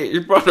 Wait,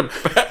 you bought a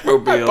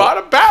Batmobile? I bought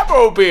a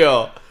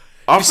Batmobile.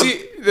 You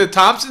see the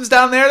Thompsons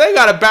down there? They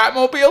got a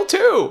Batmobile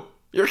too.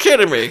 You're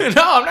kidding me. No,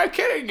 I'm not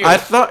kidding you. I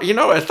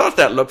thought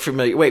that looked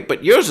familiar. Wait,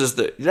 but yours is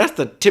that's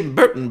the Tim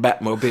Burton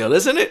Batmobile,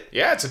 isn't it?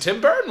 Yeah, it's a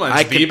Tim Burton one.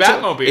 It's the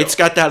Batmobile. It's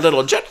got that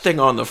little jet thing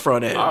on the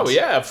front end. Oh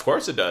yeah, of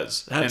course it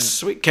does. That's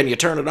sweet. Can you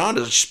turn it on?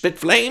 Does it spit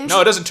flames?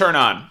 No, it doesn't turn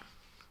on.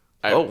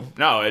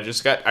 No,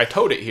 I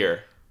towed it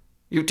here.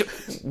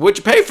 What'd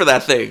you pay for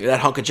that thing?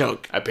 That hunk of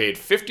junk? I paid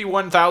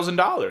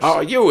 $51,000.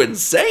 Are you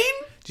insane?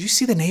 Do you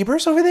see the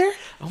neighbors over there?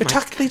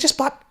 They just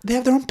bought. They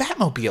have their own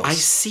Batmobiles. I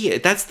see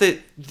it. That's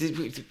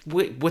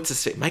what's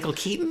his name? Michael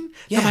Keaton?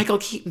 Yeah. The Michael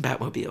Keaton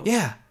Batmobile.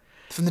 Yeah,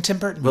 from the Tim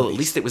Burton Well, movies. at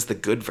least it was the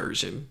good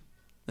version.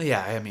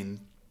 Yeah, I mean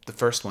the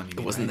first one. It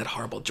wasn't that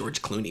horrible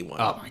George Clooney one.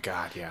 Oh my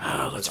God,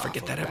 yeah. Oh, let's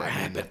forget that ever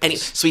Batman happened.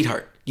 nipples.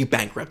 Sweetheart, you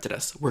bankrupted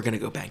us. We're gonna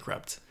go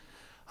bankrupt.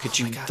 Could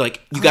you my God.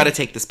 you got to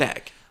take this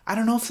back? I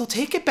don't know if they'll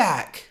take it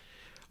back.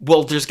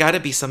 Well, there's got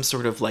to be some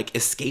sort of like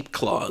escape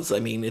clause.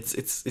 I mean, it's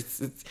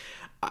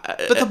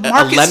But the a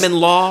market, lemon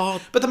law.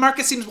 But the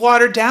market seems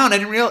watered down. I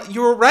didn't realize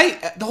you were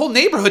right. The whole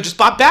neighborhood just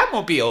bought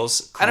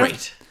Batmobiles.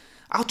 Great.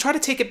 I'll try to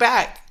take it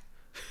back.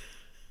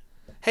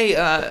 Hey,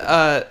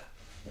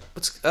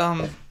 what's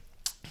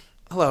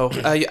hello.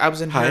 I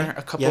was in here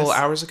a couple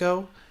hours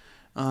ago.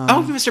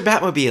 Oh, Mr.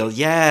 Batmobile.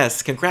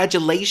 Yes,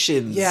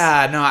 congratulations.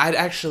 Yeah, no, I'd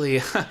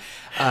actually.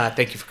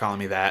 Thank you for calling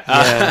me that.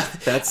 Yeah,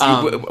 that's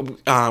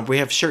we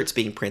have shirts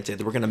being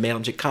printed. We're gonna mail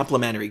them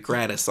complimentary,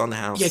 gratis on the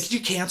house. Yeah, could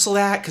you cancel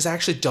that? Because I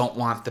actually don't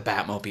want the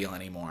Batmobile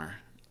anymore.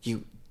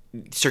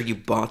 Sir, you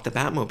bought the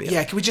Batmobile.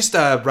 Yeah, can we just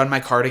run my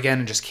card again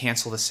and just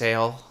cancel the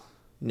sale?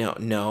 No,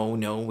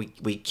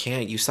 we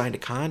can't. You signed a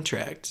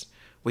contract.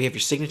 We have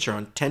your signature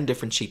on 10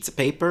 different sheets of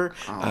paper,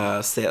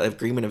 sale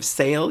agreement of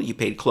sale. You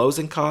paid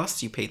closing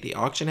costs. You paid the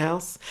auction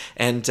house.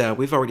 And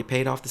we've already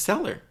paid off the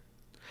seller.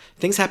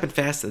 Things happen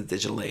fast in the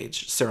digital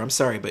age. Sir, I'm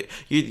sorry, but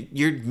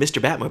you're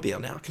Mr. Batmobile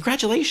now.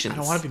 Congratulations. I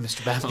don't want to be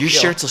Mr. Batmobile. Your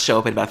shirts will show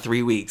up in about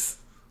 3 weeks.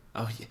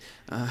 Oh,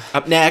 yeah.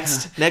 Up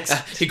next.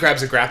 He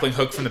grabs a grappling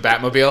hook from the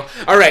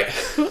Batmobile. All right.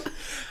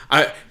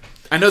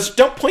 I know.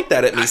 Don't point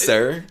that at me,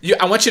 sir.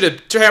 I want you to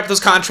tear up those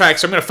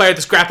contracts. Or I'm going to fire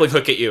this grappling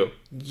hook at you.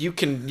 You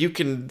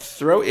can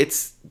throw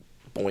it's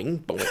boing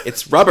boing.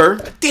 It's rubber.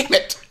 Damn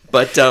it!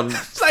 But feel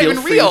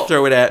even free real. to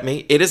throw it at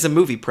me. It is a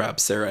movie prop,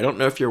 sir. I don't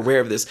know if you're aware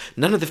of this.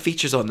 None of the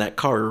features on that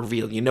car are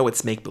real. You know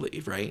it's make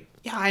believe, right?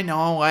 Yeah, I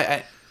know.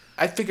 I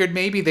figured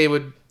maybe they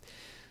would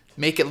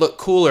make it look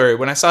cooler.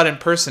 When I saw it in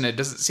person, it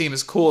doesn't seem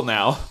as cool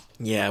now.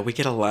 Yeah, we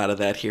get a lot of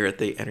that here at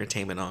the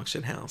entertainment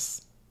auction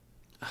house.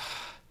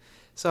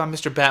 So I'm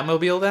Mr.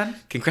 Batmobile then?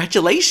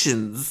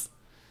 Congratulations!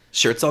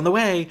 Shirt's on the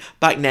way.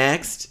 Bye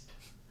next.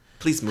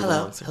 Please move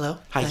along, sir. Hello.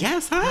 Hi.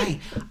 Yes. Hi.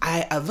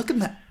 I look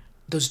at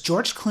those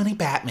George Clooney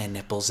Batman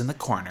nipples in the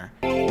corner.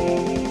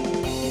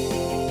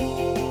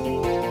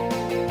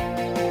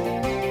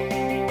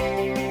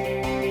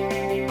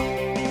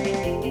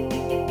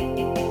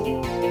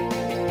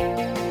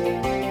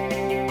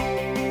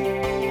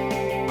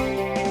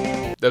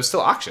 That was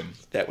still auction.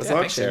 That was Yeah,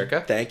 auction. thanks,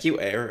 Erica. Thank you,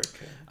 Erica.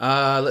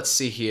 Let's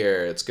see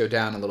here. Let's go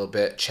down a little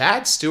bit.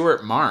 Chad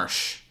Stewart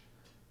Marsh.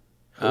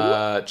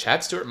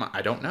 Chad Stewart Marsh.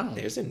 I don't know.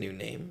 There's a new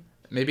name.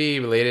 Maybe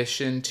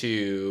relation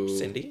to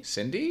Cindy?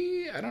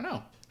 Cindy? I don't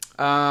know.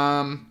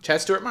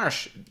 Chad Stewart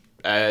Marsh.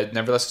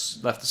 Never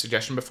left a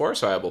suggestion before,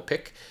 so I will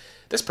pick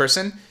this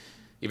person,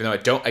 even though I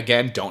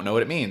don't know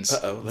what it means.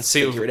 Let's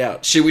see. Figure it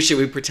out. Should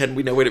we pretend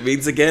we know what it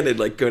means again and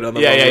like go down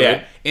the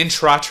Yeah.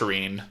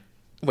 Intrauterine.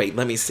 Wait,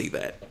 let me see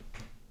that.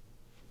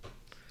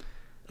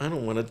 I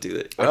don't want to do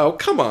it. Oh,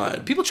 come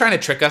on. People trying to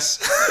trick us.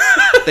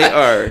 They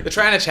are. They're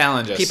trying to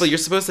challenge us. People, you're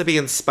supposed to be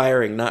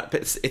inspiring,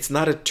 it's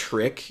not a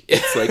trick.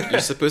 It's like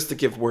you're supposed to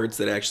give words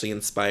that actually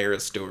inspire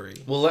a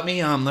story. Well, let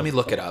me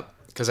look it up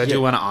because I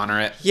do want to honor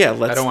it. Yeah,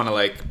 I don't want to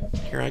like.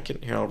 Here,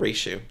 I'll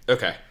race you.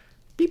 Okay.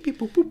 Beep, beep,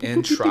 boop, boop,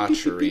 boop,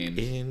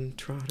 Intrauterine.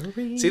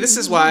 Intrauterine. See, this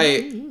is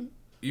why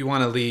you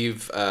want to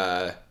leave.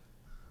 I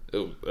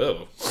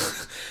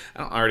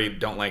already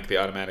don't like the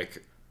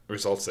automatic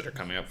results that are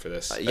coming up for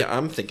this. Yeah,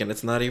 I'm thinking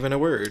it's not even a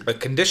word. A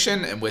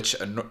condition in which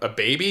a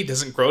baby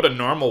doesn't grow to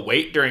normal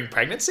weight during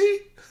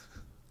pregnancy?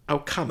 Oh,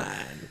 come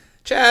on.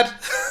 Chad.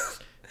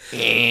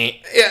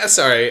 Yeah,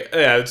 sorry.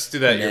 Yeah, let's do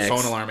that. Your Next.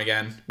 phone alarm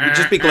again.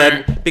 Just be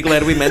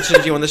glad we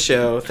mentioned you on the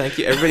show. Thank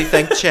you. Everybody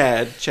thank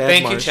Chad.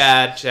 Thank Marsh. you,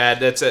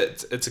 Chad. It's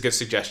a good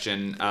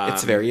suggestion.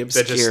 It's very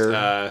that obscure.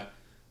 I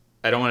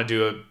don't want to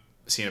do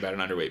a scene about an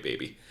underweight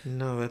baby.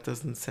 No, that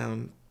doesn't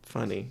sound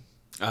funny.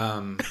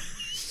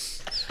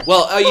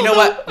 Well, you know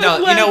what? No,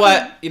 you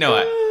know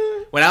what?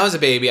 When I was a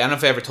baby, I don't know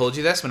if I ever told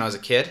you this. When I was a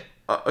kid,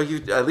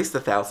 You at least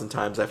 1,000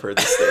 times I've heard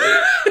this story.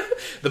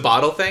 the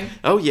bottle thing.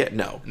 Oh yeah,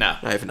 no, No,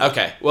 I have not.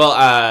 Okay,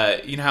 well,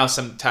 you know how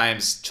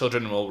sometimes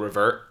children will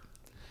revert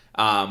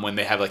when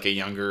they have like a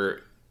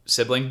younger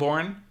sibling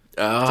born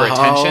for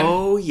attention.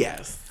 Oh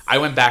yes. I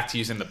went back to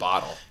using the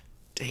bottle,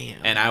 Damn.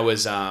 and I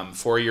was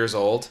 4 years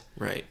old.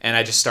 Right. And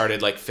I just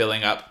started like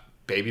filling up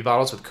baby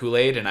bottles with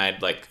Kool-Aid, and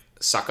I'd like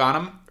suck on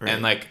them,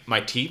 and like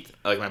my teeth,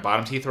 like my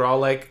bottom teeth, were all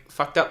like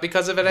fucked up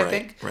because of it. I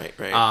think. Right.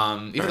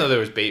 Even though there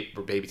was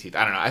baby teeth,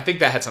 I don't know. I think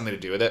that had something to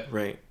do with it.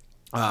 Right.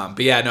 But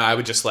yeah, no, I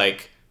would just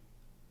like,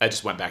 I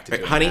just went back to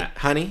doing that.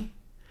 Honey,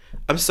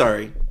 I'm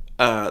sorry.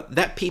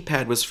 That pee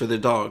pad was for the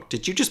dog.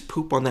 Did you just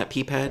poop on that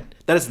pee pad?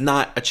 That is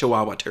not a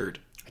Chihuahua turd.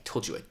 I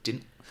told you I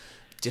didn't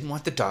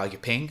want the dog.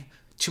 You're paying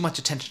too much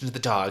attention to the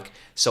dog,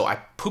 so I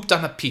pooped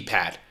on the pee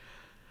pad.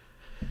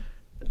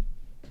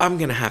 I'm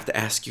gonna have to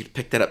ask you to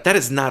pick that up. That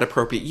is not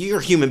appropriate. You're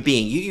a human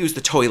being. You use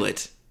the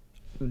toilet.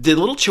 The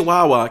little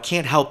Chihuahua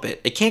can't help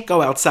it. It can't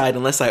go outside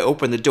unless I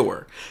open the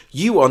door.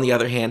 You, on the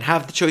other hand,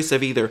 have the choice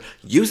of either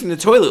using the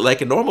toilet like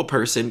a normal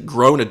person,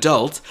 grown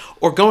adult,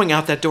 or going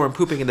out that door and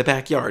pooping in the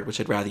backyard, which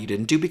I'd rather you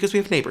didn't do because we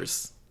have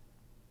neighbors.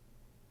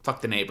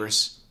 Fuck the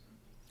neighbors.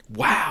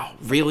 Wow,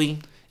 really?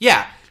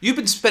 Yeah, you've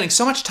been spending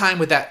so much time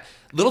with that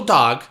little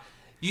dog.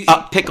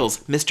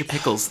 Pickles. Mr.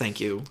 Pickles, thank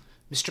you.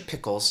 Mr.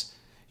 Pickles.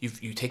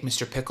 You take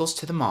Mr. Pickles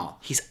to the mall.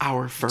 He's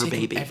our fur Take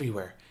baby. him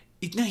everywhere.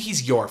 No,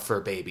 he's your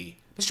fur baby.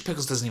 Mr.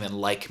 Pickles doesn't even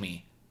like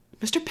me.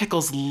 Mr.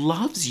 Pickles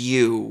loves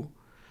you.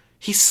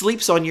 He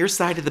sleeps on your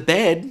side of the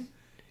bed.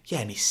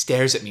 Yeah, and he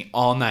stares at me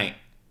all night.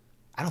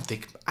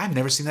 I've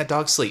never seen that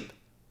dog sleep.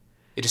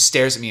 It just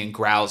stares at me and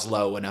growls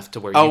low enough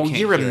to where you can't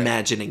you're hear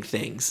imagining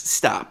things.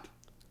 Stop.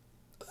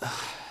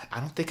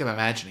 I don't think I'm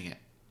imagining it.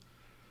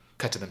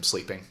 Cut to them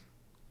sleeping.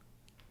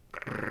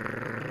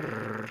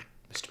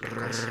 Mr.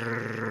 Pickles.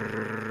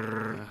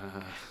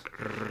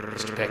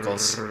 Mr.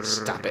 Pickles,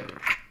 stop it.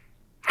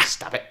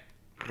 Stop it.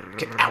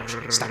 Get out.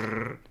 Stop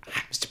it.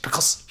 Mr.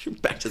 Pickles.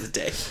 Back to the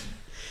day.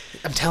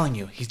 I'm telling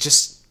you,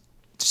 there's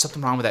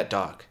something wrong with that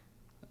dog.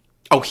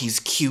 Oh, he's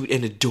cute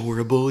and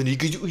adorable, and you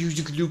can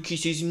do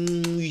kisses.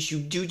 Yes, you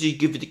do. You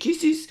give it the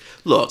kisses.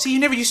 Look. See, you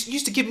never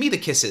used to give me the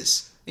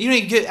kisses. You don't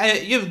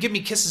even you give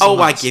me kisses. Oh,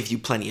 I once. give you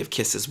plenty of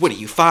kisses. What are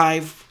you,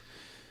 5?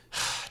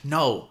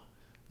 No.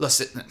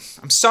 Listen,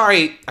 I'm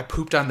sorry I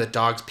pooped on the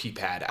dog's pee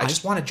pad. I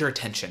just wanted your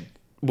attention.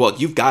 Well,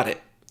 you've got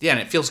it. Yeah, and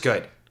it feels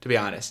good, to be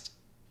honest.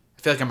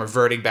 I feel like I'm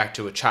reverting back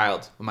to a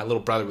child when my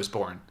little brother was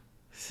born.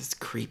 This is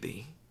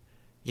creepy.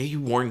 Yeah,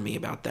 you warned me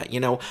about that. You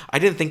know, I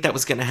didn't think that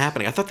was going to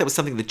happen. I thought that was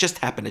something that just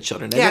happened to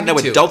children. I didn't know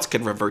me too. adults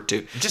could revert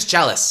to. I'm just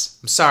jealous.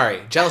 I'm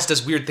sorry. Jealous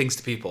does weird things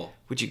to people.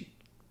 Would you...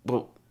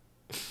 Well,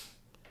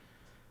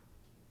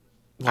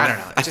 I don't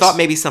know. I thought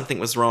maybe something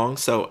was wrong,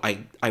 so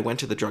I went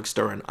to the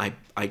drugstore and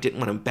I didn't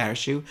want to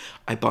embarrass you.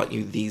 I bought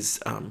you these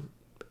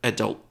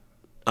adult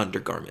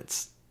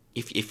undergarments.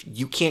 If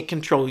you can't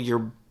control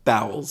your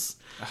bowels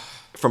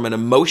from an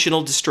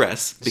emotional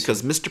distress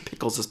because Mr.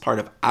 Pickles is part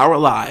of our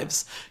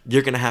lives,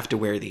 you're going to have to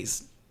wear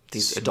these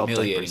adult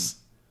diapers.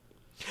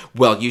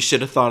 Well, you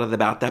should have thought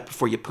about that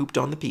before you pooped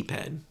on the pee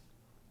pad.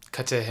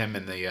 Cut to him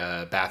in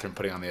the bathroom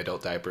putting on the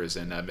adult diapers,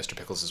 and Mr.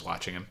 Pickles is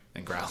watching him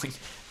and growling.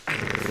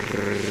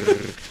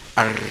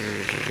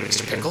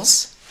 Mr.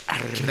 Pickles?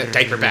 Give me that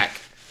diaper back.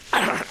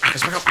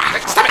 Mr. Pickles, stop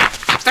it! Stop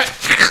it!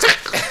 Stop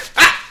it!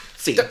 Ah!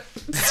 See,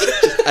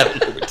 I don't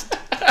know what to do.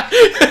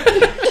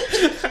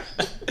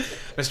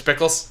 Mr.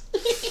 Pickles?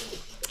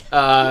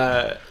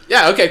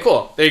 Yeah, okay,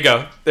 cool. There you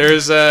go.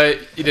 There's,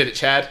 you did it,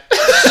 Chad.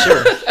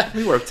 Sure.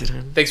 We worked it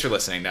in. Thanks for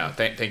listening. No,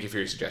 thank you for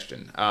your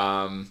suggestion.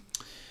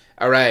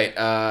 All right.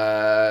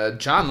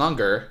 John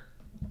Lunger,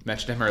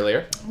 mentioned him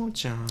earlier, Oh,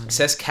 John.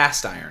 says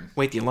cast iron.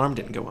 Wait, the alarm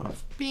didn't go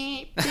off.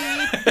 Beep,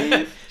 beep,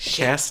 beep.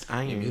 Cast You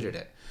iron. muted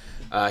it.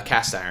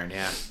 Cast iron,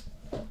 yeah.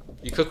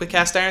 You cook with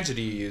cast irons, or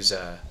do you use...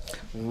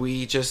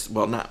 We just,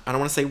 well, not, I don't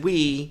want to say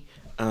we.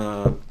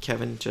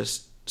 Kevin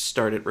just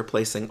started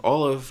replacing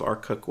all of our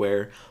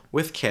cookware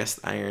with cast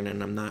iron,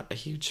 and I'm not a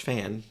huge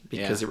fan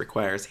because Yeah. it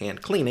requires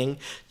hand cleaning.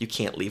 You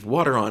can't leave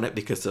water on it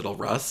because it'll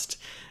rust,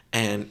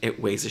 and it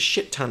weighs a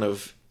shit ton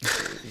of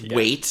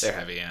weight. They're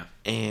heavy, yeah.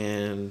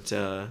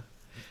 And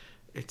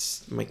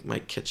it's my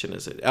kitchen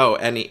is it. Oh,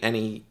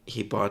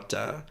 he bought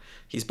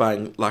he's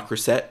buying La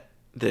Crusette,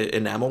 the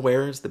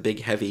enamelwares, the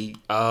big heavy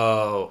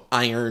Oh.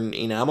 iron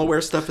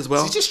enamelware stuff as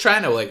well. Is he just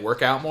trying to, like,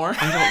 work out more?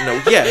 I don't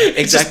know. Yeah,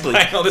 exactly.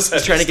 buying all this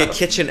He's trying to heavy get stuff.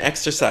 kitchen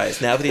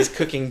exercise now that he's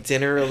cooking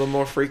dinner a little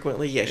more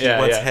frequently. Yeah, he Yeah,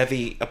 wants yeah.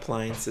 heavy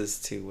appliances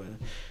to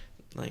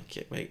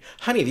wait.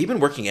 Honey, have you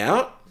been working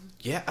out?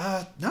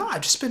 Yeah, no,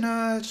 I've just been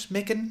just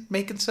making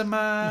some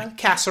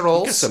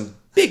casseroles. Got some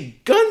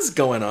big guns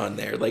going on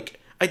there. Like,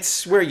 I'd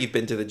swear you've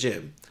been to the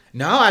gym.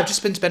 No, I've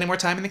just been spending more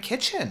time in the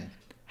kitchen.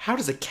 How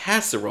does a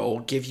casserole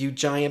give you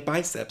giant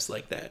biceps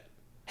like that?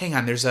 Hang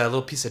on, there's a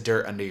little piece of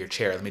dirt under your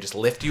chair. Let me just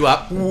lift you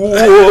up.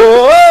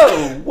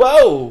 Whoa!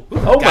 Whoa!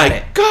 Oh Got my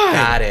it. god!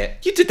 Got it.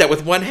 You did that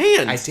with one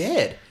hand. I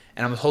did.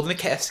 And I'm holding the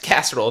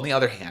casserole in the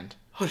other hand.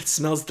 Oh, it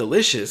smells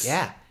delicious.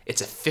 Yeah,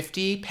 it's a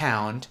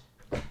 50-pound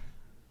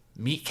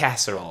meat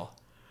casserole.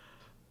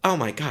 Oh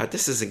my god,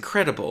 this is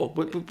incredible.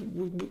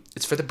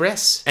 It's for the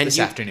bris this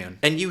afternoon.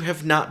 And you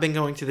have not been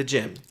going to the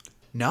gym.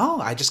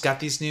 No, I just got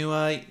these new.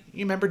 You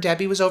remember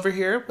Debbie was over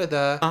here with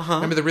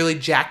remember the really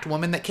jacked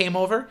woman that came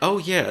over? Oh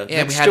yeah. Yeah, we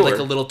next had door. like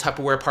a little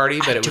Tupperware party,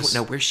 but I it was.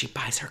 don't know where she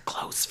buys her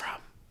clothes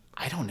from.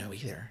 I don't know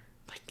either.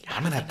 Like,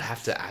 I'm gonna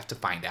have to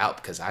find out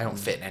because I don't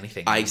fit in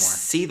anything I anymore.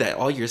 see that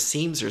all your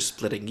seams are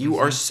splitting. You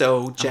are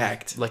so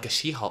jacked. Like a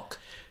She-Hulk,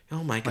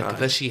 Oh my like god.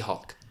 the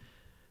She-Hulk,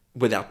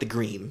 Without the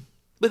green,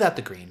 without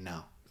the green.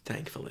 No,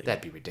 thankfully.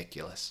 that'd be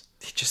ridiculous.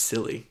 It's just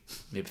silly.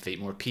 Maybe if I eat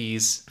more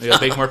peas. Maybe I'll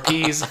bake more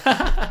peas.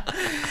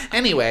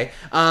 Anyway,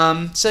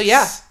 so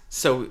yeah.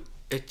 So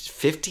it's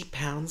 50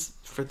 pounds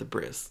for the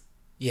bris.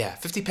 Yeah,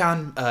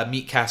 50-pound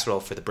meat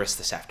casserole for the bris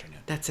this afternoon.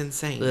 That's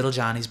insane. Little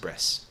Johnny's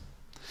bris.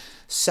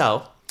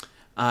 So,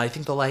 you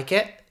think they'll like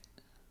it?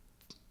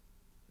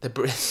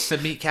 The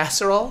meat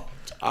casserole?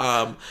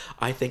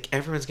 I think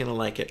everyone's gonna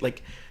like it.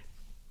 Like,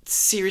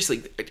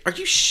 seriously, are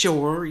you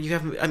sure you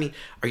haven't? I mean,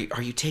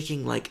 are you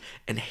taking like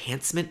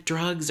enhancement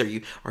drugs? Are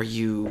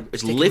you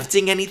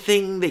lifting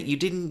anything that you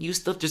didn't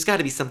used to? There's got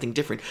to be something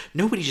different.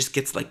 Nobody just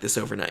gets like this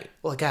overnight.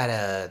 Well, I got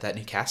that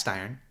new cast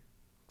iron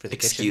for the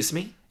Excuse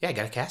kitchen. me? Yeah, I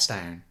got a cast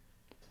iron.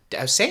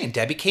 I was saying,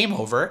 Debbie came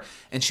over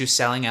and she was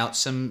selling out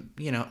some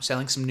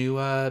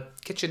new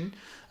kitchen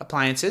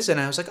appliances, and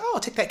I was like, oh, I'll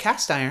take that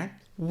cast iron.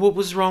 What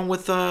was wrong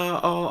with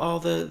all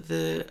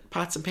the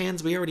pots and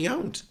pans we already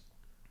owned?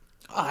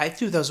 Oh, I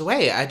threw those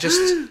away. I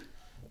don't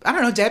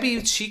know.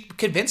 Debbie, she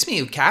convinced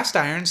me cast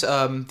irons,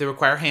 they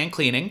require hand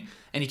cleaning,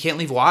 and you can't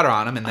leave water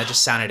on them, and that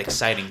just sounded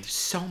exciting.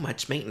 So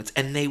much maintenance,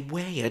 and they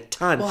weigh a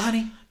ton. Well,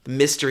 honey.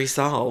 Mystery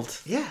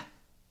solved. Yeah.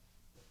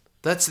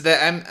 That's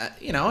the,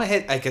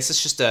 I guess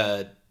it's just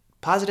a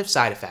positive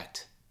side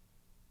effect.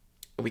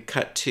 We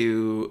cut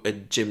to a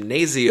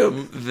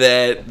gymnasium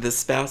that the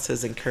spouse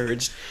has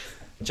encouraged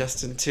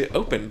Justin to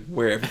open,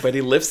 where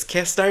everybody lifts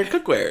cast iron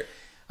cookware.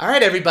 All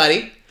right,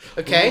 everybody.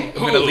 Okay, I'm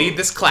going to lead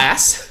this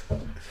class.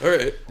 All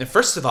right. And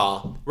first of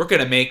all, we're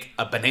going to make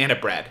a banana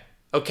bread.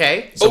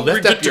 Okay? So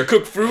lift up your...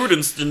 cook food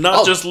and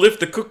not Oh. just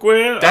lift the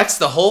cookware. That's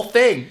the whole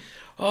thing.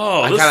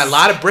 Oh, I got a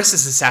lot of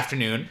brises this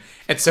afternoon,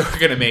 and so we're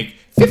going to make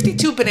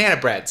 52 banana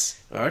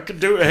breads. I could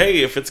do it.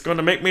 Hey, if it's going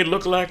to make me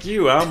look like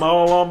you, I'm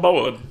all on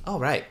board. All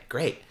right,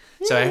 great.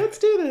 Yeah, So let's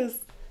do this.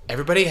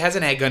 everybody has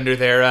an egg under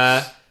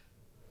their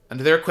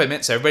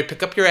equipment, so everybody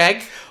pick up your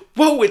egg.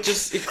 Whoa! It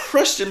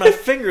crushed in my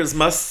fingers.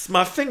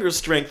 My finger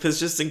strength has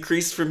just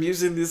increased from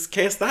using this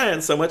cast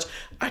iron so much.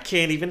 I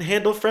can't even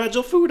handle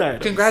fragile food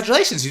items.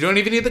 Congratulations, you don't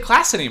even need the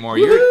class anymore.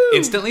 You're Woohoo!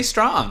 instantly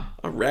strong.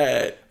 All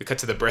right. We cut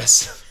to the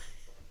bris.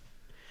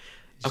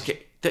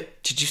 Okay.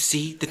 Did you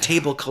see the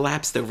table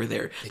collapsed over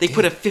there? They did.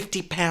 put a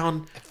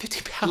 50-pound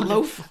 50-pound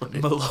loaf on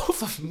it. A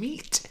loaf of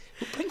meat.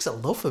 Who brings a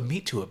loaf of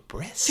meat to a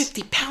bris?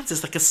 50 pounds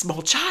is like a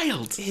small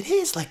child. It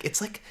is like it's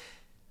like.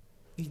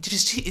 Did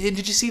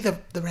you see the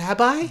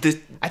rabbi?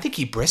 I think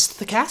he brisked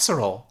the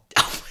casserole.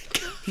 Oh my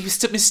god. He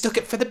mistook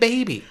it for the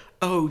baby.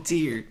 Oh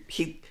dear.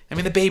 I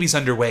mean, the baby's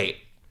underweight.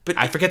 But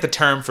I forget the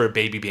term for a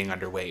baby being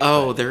underweight.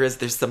 Oh, there's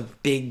some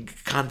big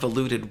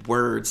convoluted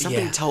words.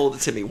 Somebody Yeah. told it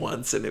to me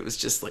once, and it was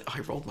just like, I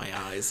rolled my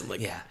eyes. I'm like,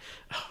 Yeah.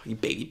 Oh, you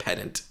baby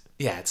pedant.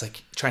 Yeah, it's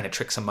like trying to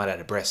trick some mud out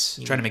of bris.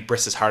 Trying to make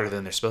brises harder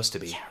than they're supposed to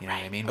be. You know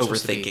what I mean? We're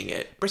supposed to be- Overthinking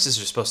it.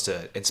 Brises are supposed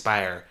to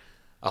inspire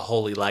a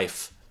holy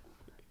life.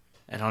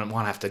 I don't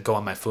want to have to go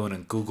on my phone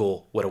and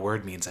Google what a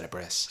word means at a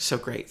bris. So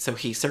great. So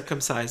he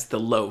circumcised the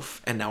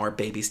loaf, and now our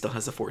baby still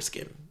has a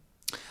foreskin.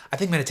 I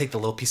think I'm going to take the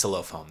little piece of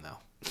loaf home, though,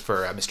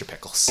 for Mr.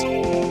 Pickles.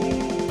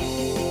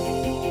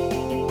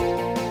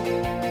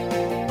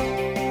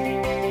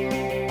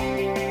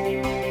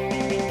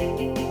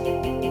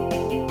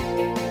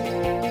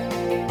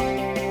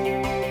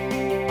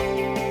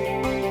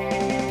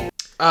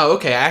 Oh,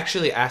 okay. I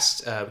actually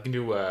asked. We can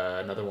do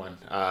another one.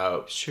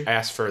 Sure. I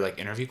asked for like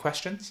interview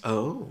questions.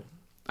 Oh.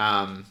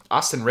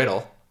 Austin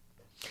Riddle,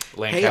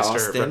 Lancaster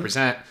Austin.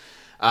 represent.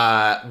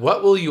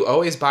 What will you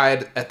always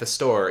buy at the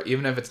store,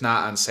 even if it's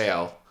not on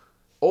sale,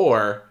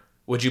 or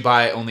would you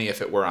buy only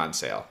if it were on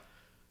sale?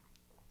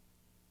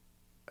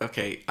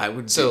 Okay, I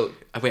would. So-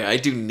 wait, I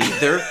do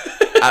neither.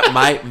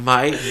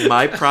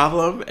 My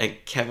problem, and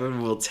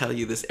Kevin will tell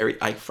you this.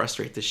 I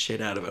frustrate the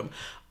shit out of him.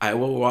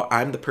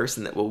 I'm the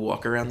person that will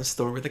walk around the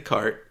store with a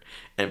cart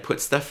and put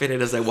stuff in it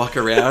as I walk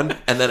around,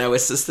 and then I would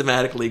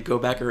systematically go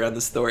back around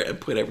the store and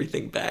put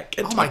everything back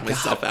and talk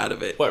myself out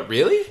of it. What,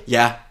 really?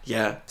 Yeah.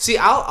 See,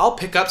 I'll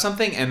pick up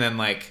something and then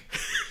like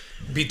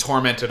be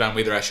tormented on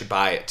whether I should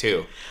buy it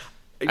too.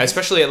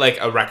 Especially at like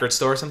a record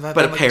store or something.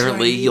 But I'm like,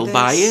 apparently "Do I need you'll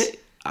buy this?" it.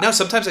 No,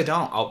 sometimes I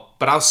don't.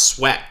 I'll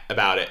sweat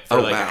about it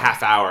for like wow. a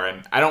half hour,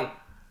 and I don't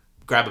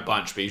grab a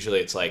bunch. But usually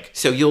it's like,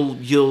 So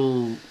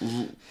you'll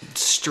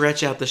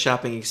stretch out the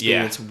shopping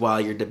experience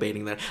while you're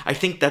debating that. I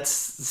think that's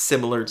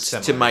similar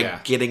to my yeah.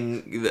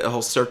 getting the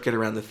whole circuit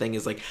around the thing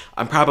is like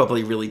I'm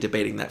probably really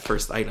debating that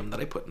first item that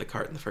I put in the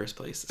cart in the first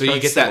place. so you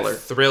get that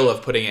thrill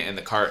of putting it in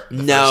the cart. The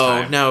first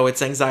time. No,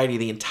 it's anxiety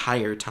the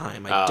entire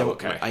time. I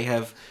okay.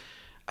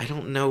 I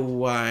don't know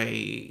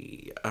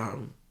why.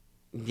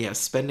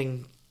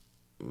 Spending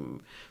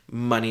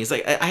money is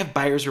like I have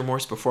buyer's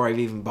remorse before I've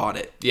even bought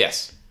it.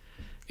 Yes,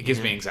 it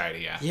gives me anxiety.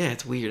 Yeah. Yeah,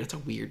 it's weird. It's a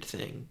weird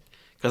thing.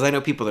 Because I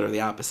know people that are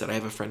the opposite. I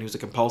have a friend who's a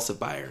compulsive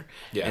buyer,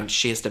 and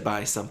she has to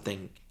buy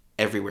something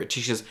everywhere.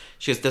 She goes,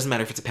 doesn't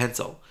matter if it's a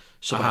pencil.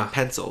 She'll buy a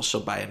pencil.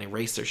 She'll buy an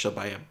eraser. She'll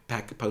buy a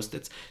pack of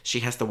Post-its. She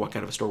has to walk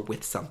out of a store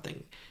with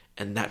something,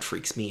 and that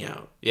freaks me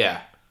out.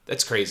 Yeah,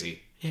 that's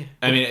crazy. Yeah,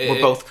 I mean,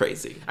 we're both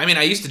crazy. I mean,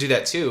 I used to do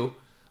that too.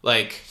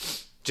 Like,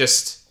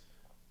 just.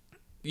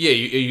 Yeah,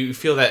 you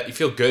feel that you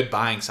feel good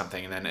buying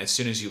something, and then as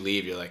soon as you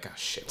leave, you're like, oh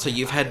shit. So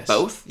you've had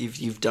both?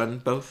 You've done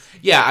both?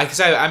 Yeah, because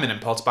I'm an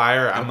impulse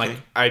buyer. I'm Okay.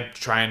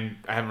 like I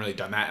haven't really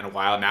done that in a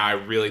while. Now I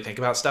really think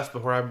about stuff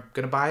before I'm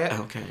gonna buy it.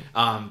 Okay.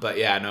 But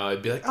yeah, no,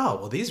 it'd be like, oh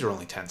well, these are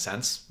only 10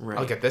 cents. Right.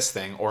 I'll get this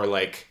thing, or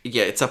like,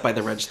 Yeah, it's up by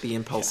the register. The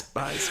impulse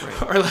buys,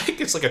 right? or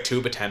like it's like a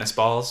tube of tennis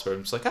balls, where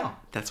I'm just like, oh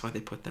That's why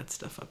they put that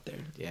stuff up there.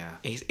 yeah,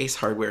 Ace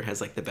Hardware has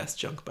like the best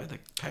junk by the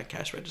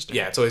cash register.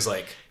 yeah. It's always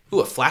like, ooh,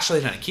 a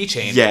flashlight on a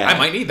keychain. Yeah. I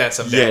might need that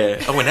someday.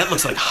 Yeah. Oh, and that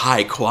looks like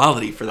high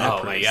quality for that Oh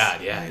price. my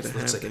god, yeah. I It gotta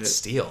looks have like that. it's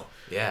steel.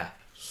 Yeah.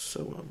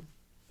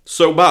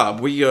 So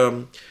Bob,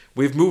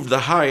 we've moved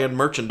the high-end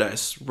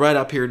merchandise right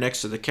up here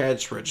next to the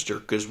cash register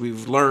because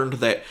we've learned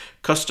that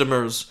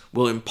customers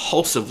will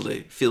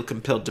impulsively feel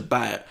compelled to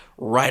buy it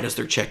right as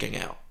they're checking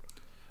out.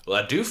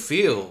 Well, I do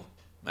feel,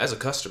 as a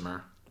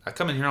customer, I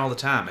come in here all the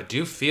time. I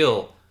do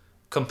feel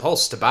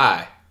compulsed to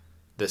buy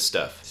this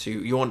stuff. So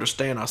you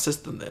understand our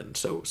system then.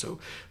 So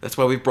that's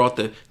why we brought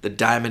the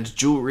diamond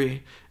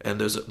jewelry, and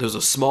there's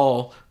a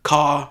small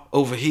car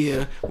over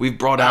here we've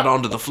brought out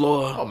onto the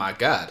floor. Oh my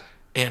god.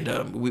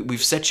 And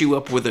we've set you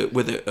up with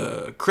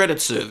a credit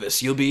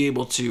service. You'll be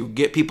able to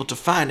get people to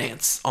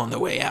finance on their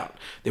way out.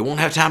 They won't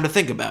have time to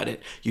think about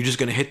it. You're just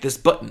gonna hit this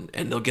button,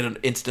 and they'll get an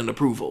instant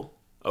approval.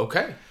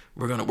 Okay.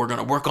 We're gonna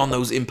work on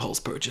those impulse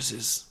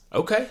purchases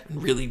Okay.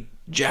 and really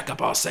jack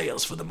up our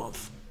sales for the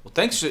month. Well,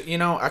 thanks for,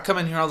 I come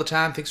in here all the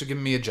time. Thanks for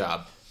giving me a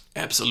job.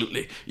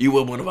 Absolutely. You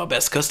were one of our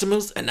best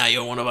customers, and now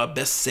you're one of our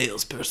best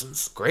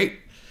salespersons. Great.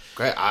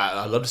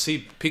 I love to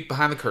see peek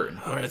behind the curtain.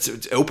 All right, so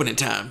it's opening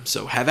time.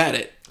 So have at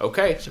it.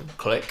 Okay.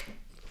 Click.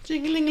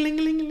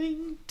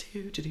 Jing-a-ling-a-ling-a-ling-a-ling.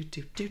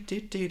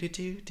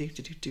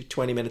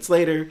 20 minutes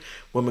later,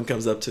 woman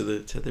comes up to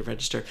the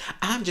register.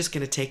 I'm just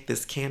gonna take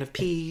this can of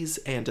peas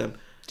and Did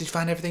you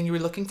find everything you were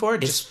looking for?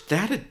 Is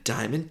that a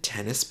diamond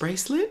tennis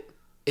bracelet?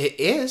 It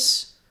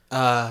is.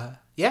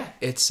 Yeah.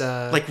 It's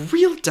Like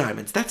real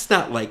diamonds. That's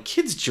not like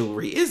kids'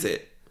 jewelry, is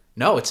it?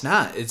 no, it's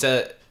not. It's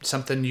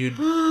something you'd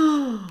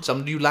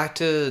like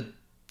to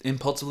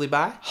impulsively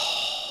buy.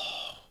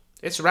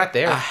 It's right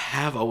there. I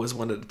have always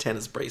wanted a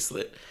tennis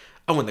bracelet.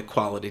 Oh, and the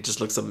quality just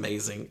looks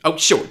amazing. Oh,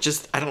 sure.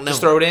 I don't know.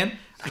 Just throw it in.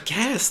 I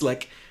guess,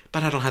 but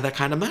I don't have that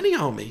kind of money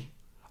on me.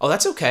 Oh,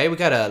 that's okay. We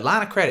got a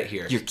line of credit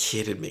here. You're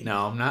kidding me.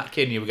 No, I'm not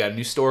kidding you. We got a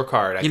new store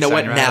card. You know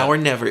what? Now or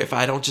never. If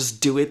I don't just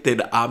do it,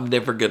 then I'm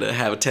never going to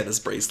have a tennis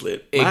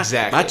bracelet.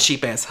 Exactly. My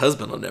cheap-ass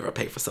husband will never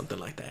pay for something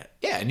like that.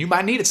 Yeah, and you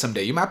might need it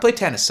someday. You might play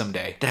tennis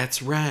someday.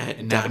 That's right.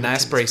 And have a nice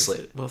tennis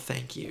bracelet. Well,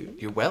 thank you.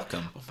 You're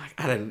welcome. Oh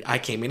my! I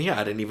came in here.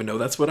 I didn't even know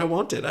that's what I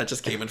wanted. I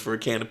just came in for a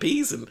can of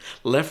peas and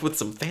left with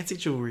some fancy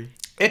jewelry.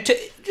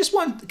 Just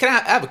one. Can I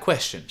have a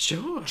question?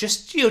 Sure.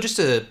 Just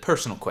a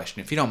personal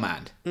question, if you don't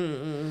mind.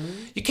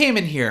 Mm-hmm. You came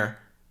in here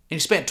and you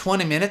spent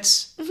 20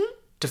 minutes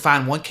to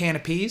find 1 can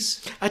of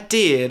peas? I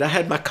did. I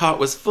had my cart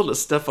was full of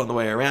stuff on the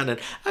way around, and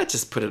I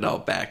just put it all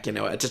back.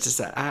 I just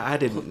decided I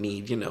didn't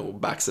need a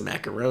box of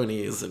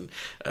macaronis and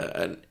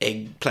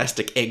an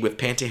plastic egg with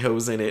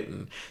pantyhose in it,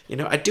 and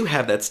I do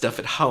have that stuff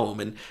at home,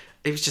 and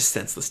it was just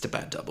senseless to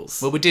buy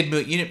doubles. Well, we did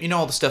move. You know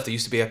all the stuff that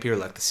used to be up here,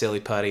 like the silly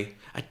putty.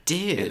 I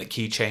did. And the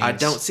keychains. I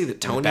don't see the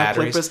toenail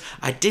clippers.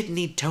 I did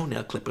need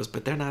toenail clippers,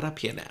 but they're not up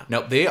here now.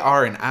 No, they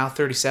are in aisle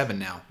 37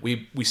 now.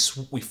 We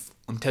let me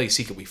tell you a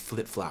secret. We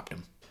flip-flopped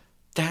them.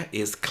 That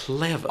is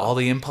clever. All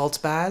the impulse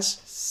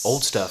buys,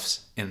 old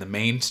stuff's in the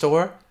main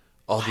store.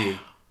 All the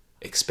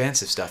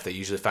expensive stuff that you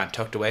usually find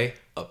tucked away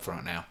up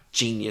front now.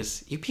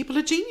 Genius. You people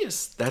are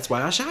genius. That's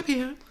why I shop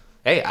here.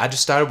 Hey, I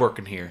just started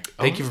working here.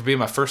 Thank you for being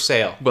my first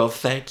sale. Well,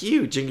 thank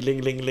you.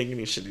 Jing-a-ling-ling-ling.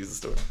 You should use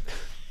the store.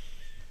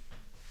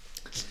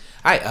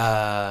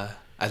 Hi,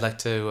 I'd like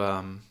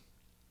to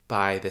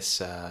buy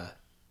this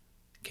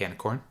can of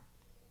corn.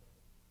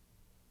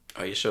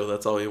 Are you sure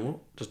that's all you want?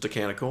 Just a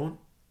can of corn?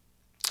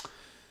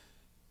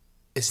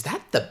 Is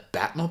that the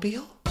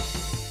Batmobile?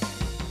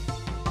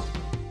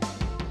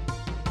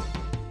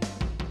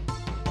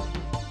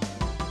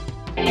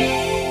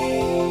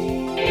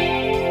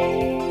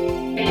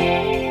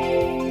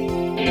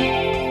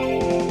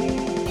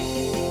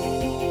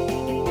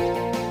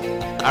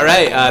 All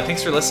right,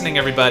 thanks for listening,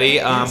 everybody.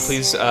 Yes.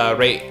 Please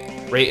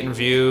rate and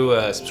review,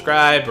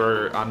 subscribe,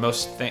 or on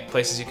most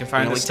places you can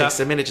find It this only stuff. takes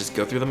a minute. Just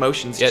go through the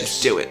motions. Yeah,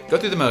 just do it. Go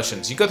through the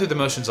motions. You go through the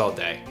motions all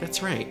day.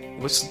 That's right.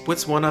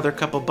 What's one other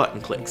couple button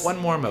clicks? One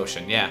more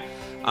motion, yeah.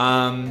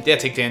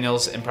 Take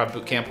Daniel's Improv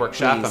Bootcamp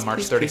Workshop Please, on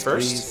March please, 31st.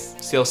 please.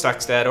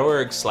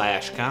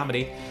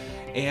 Steelstocks.org/comedy.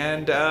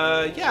 And,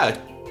 I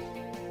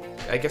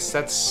guess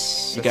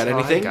that's You got all I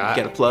anything? got.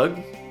 You got a plug?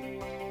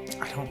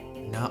 I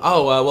don't know.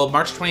 Oh,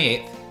 March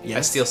 28th at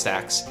Yes. Steel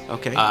Stacks.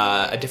 Okay.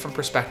 A Different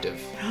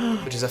Perspective,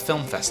 which is a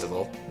film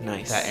festival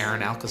Nice. that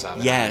Aaron Alcazar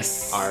and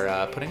Yes. I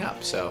are putting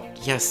up. So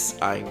Yes,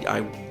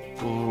 I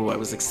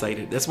was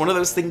excited. That's one of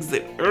those things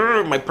that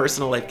my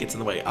personal life gets in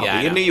the way. I'll Yeah,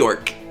 I be in know. New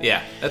York.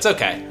 yeah, that's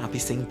okay. I'll be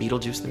seeing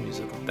Beetlejuice the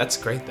musical. That's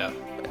great though.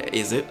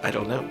 Is it? I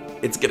don't know.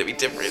 It's gonna be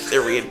different.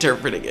 They're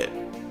reinterpreting it.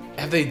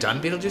 Have they done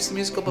Beetlejuice the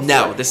musical before?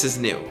 No, this is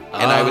new,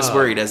 and I was Oh.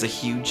 worried as a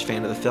huge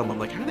fan of the film. I'm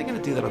like, how are they going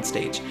to do that on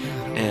stage?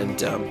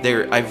 And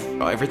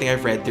everything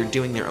I've read, they're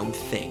doing their own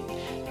thing.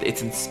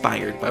 It's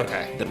inspired by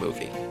Okay. the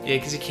movie, Yeah,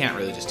 because you can't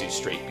really just do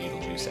straight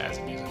Beetlejuice as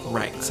a musical.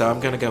 right? So I'm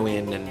going to go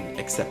in and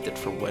accept it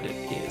for what it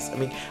is. I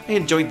mean, I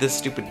enjoyed this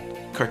stupid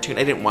cartoon.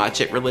 I didn't watch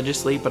it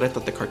religiously, but I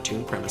thought the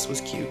cartoon premise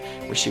was cute,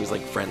 where she was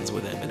like friends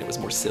with him, and it was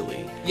more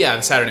silly. Yeah,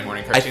 the Saturday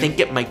morning I cartoon. think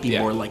it might be Yeah.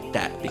 more like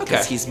that because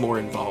Okay. he's more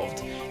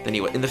involved than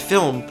he was in the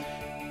film.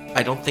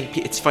 I don't think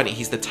it's funny.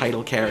 He's the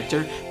title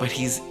character, but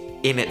he's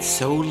in it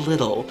so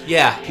little.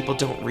 Yeah. People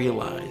don't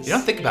realize. You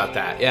don't think about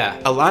that, yeah.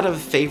 A lot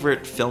of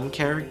favorite film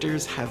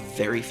characters have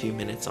very few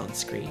minutes on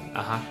screen.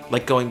 Uh-huh.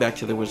 Like going back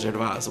to The Wizard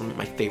of Oz, one of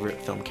my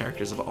favorite film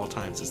characters of all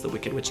times is the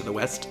Wicked Witch of the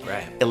West.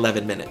 Right.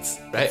 11 minutes.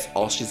 That's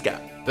all she's got.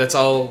 That's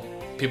all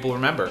people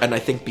remember. And I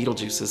think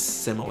Beetlejuice is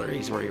similar.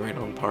 He's right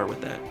on par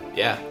with that.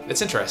 Yeah,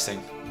 it's interesting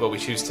what we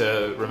choose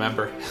to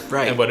remember.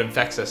 Right. And what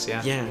infects us,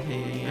 yeah. Yeah.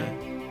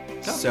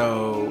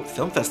 So,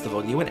 film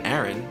festival, you and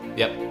Aaron,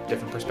 Yep,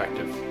 different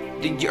perspective.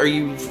 are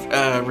you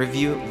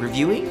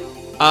reviewing?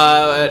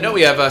 No,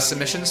 we have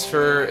submissions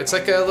for, it's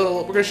like we're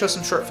going to show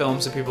some short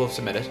films that people have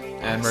submitted,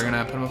 and we're going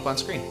to put them up on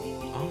screen.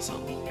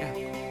 Awesome.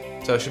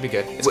 Yeah. So it should be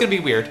good. It's going to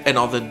be weird. And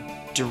all the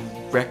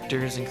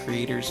directors and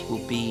creators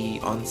will be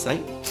on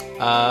site?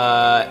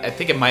 I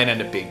think it might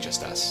end up being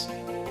just us,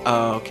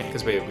 Oh, okay.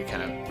 because we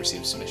kind of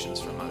received submissions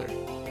from other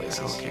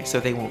places. Okay, so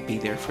they won't be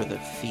there for the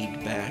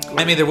feedback.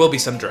 I mean, there will be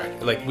some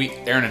direct, like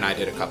Aaron and I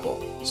did a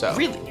couple, so.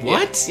 Really? Yeah.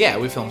 What? Yeah,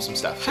 we filmed some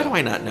stuff. How so. do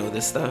I not know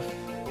this stuff?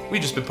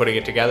 We've just been putting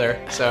it together,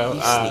 so.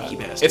 You sneaky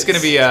bastards. It's gonna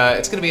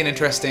be an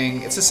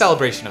interesting, it's a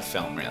celebration of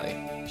film,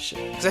 really.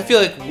 Shit. Because I feel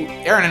like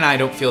Aaron and I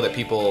don't feel that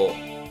people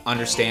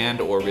understand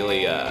or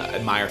really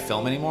admire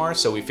film anymore,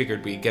 so we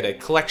figured we'd get a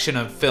collection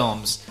of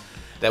films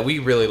that we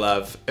really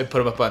love and put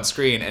them up on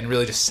screen and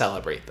really just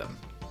celebrate them.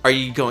 Are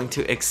you going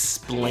to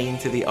explain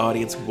to the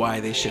audience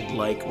why they should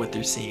like what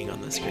they're seeing on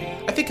the screen?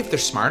 I think if they're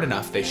smart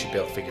enough, they should be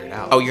able to figure it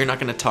out. Oh, you're not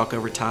going to talk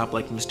over top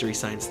like Mystery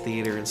Science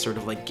Theater and sort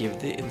of like give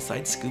the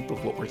inside scoop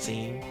of what we're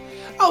seeing?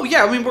 Oh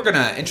yeah, I mean we're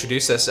gonna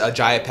introduce us.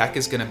 Jaya Peck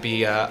is gonna be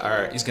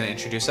he's gonna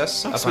introduce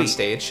us up sweet. on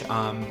stage.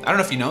 I don't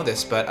know if you know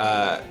this, but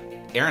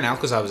Aaron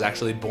Alcazar was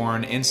actually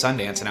born in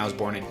Sundance, and I was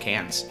born in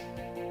Cannes.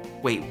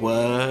 Wait,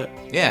 what?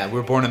 Yeah, we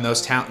were born in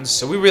those towns,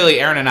 so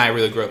Aaron and I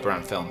really grew up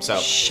around film. So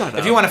Shut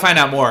if up. you want to find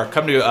out more,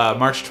 come to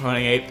March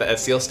 28th at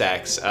Steel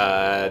Stacks.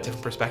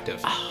 Different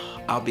perspective.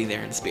 I'll be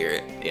there in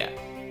spirit. Yeah,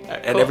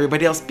 And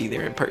everybody else be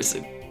there in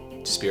person.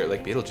 Spirit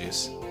like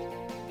Beetlejuice.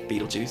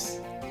 Beetlejuice.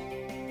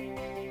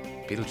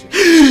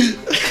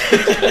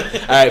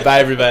 Beetlejuice. All right, bye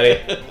everybody.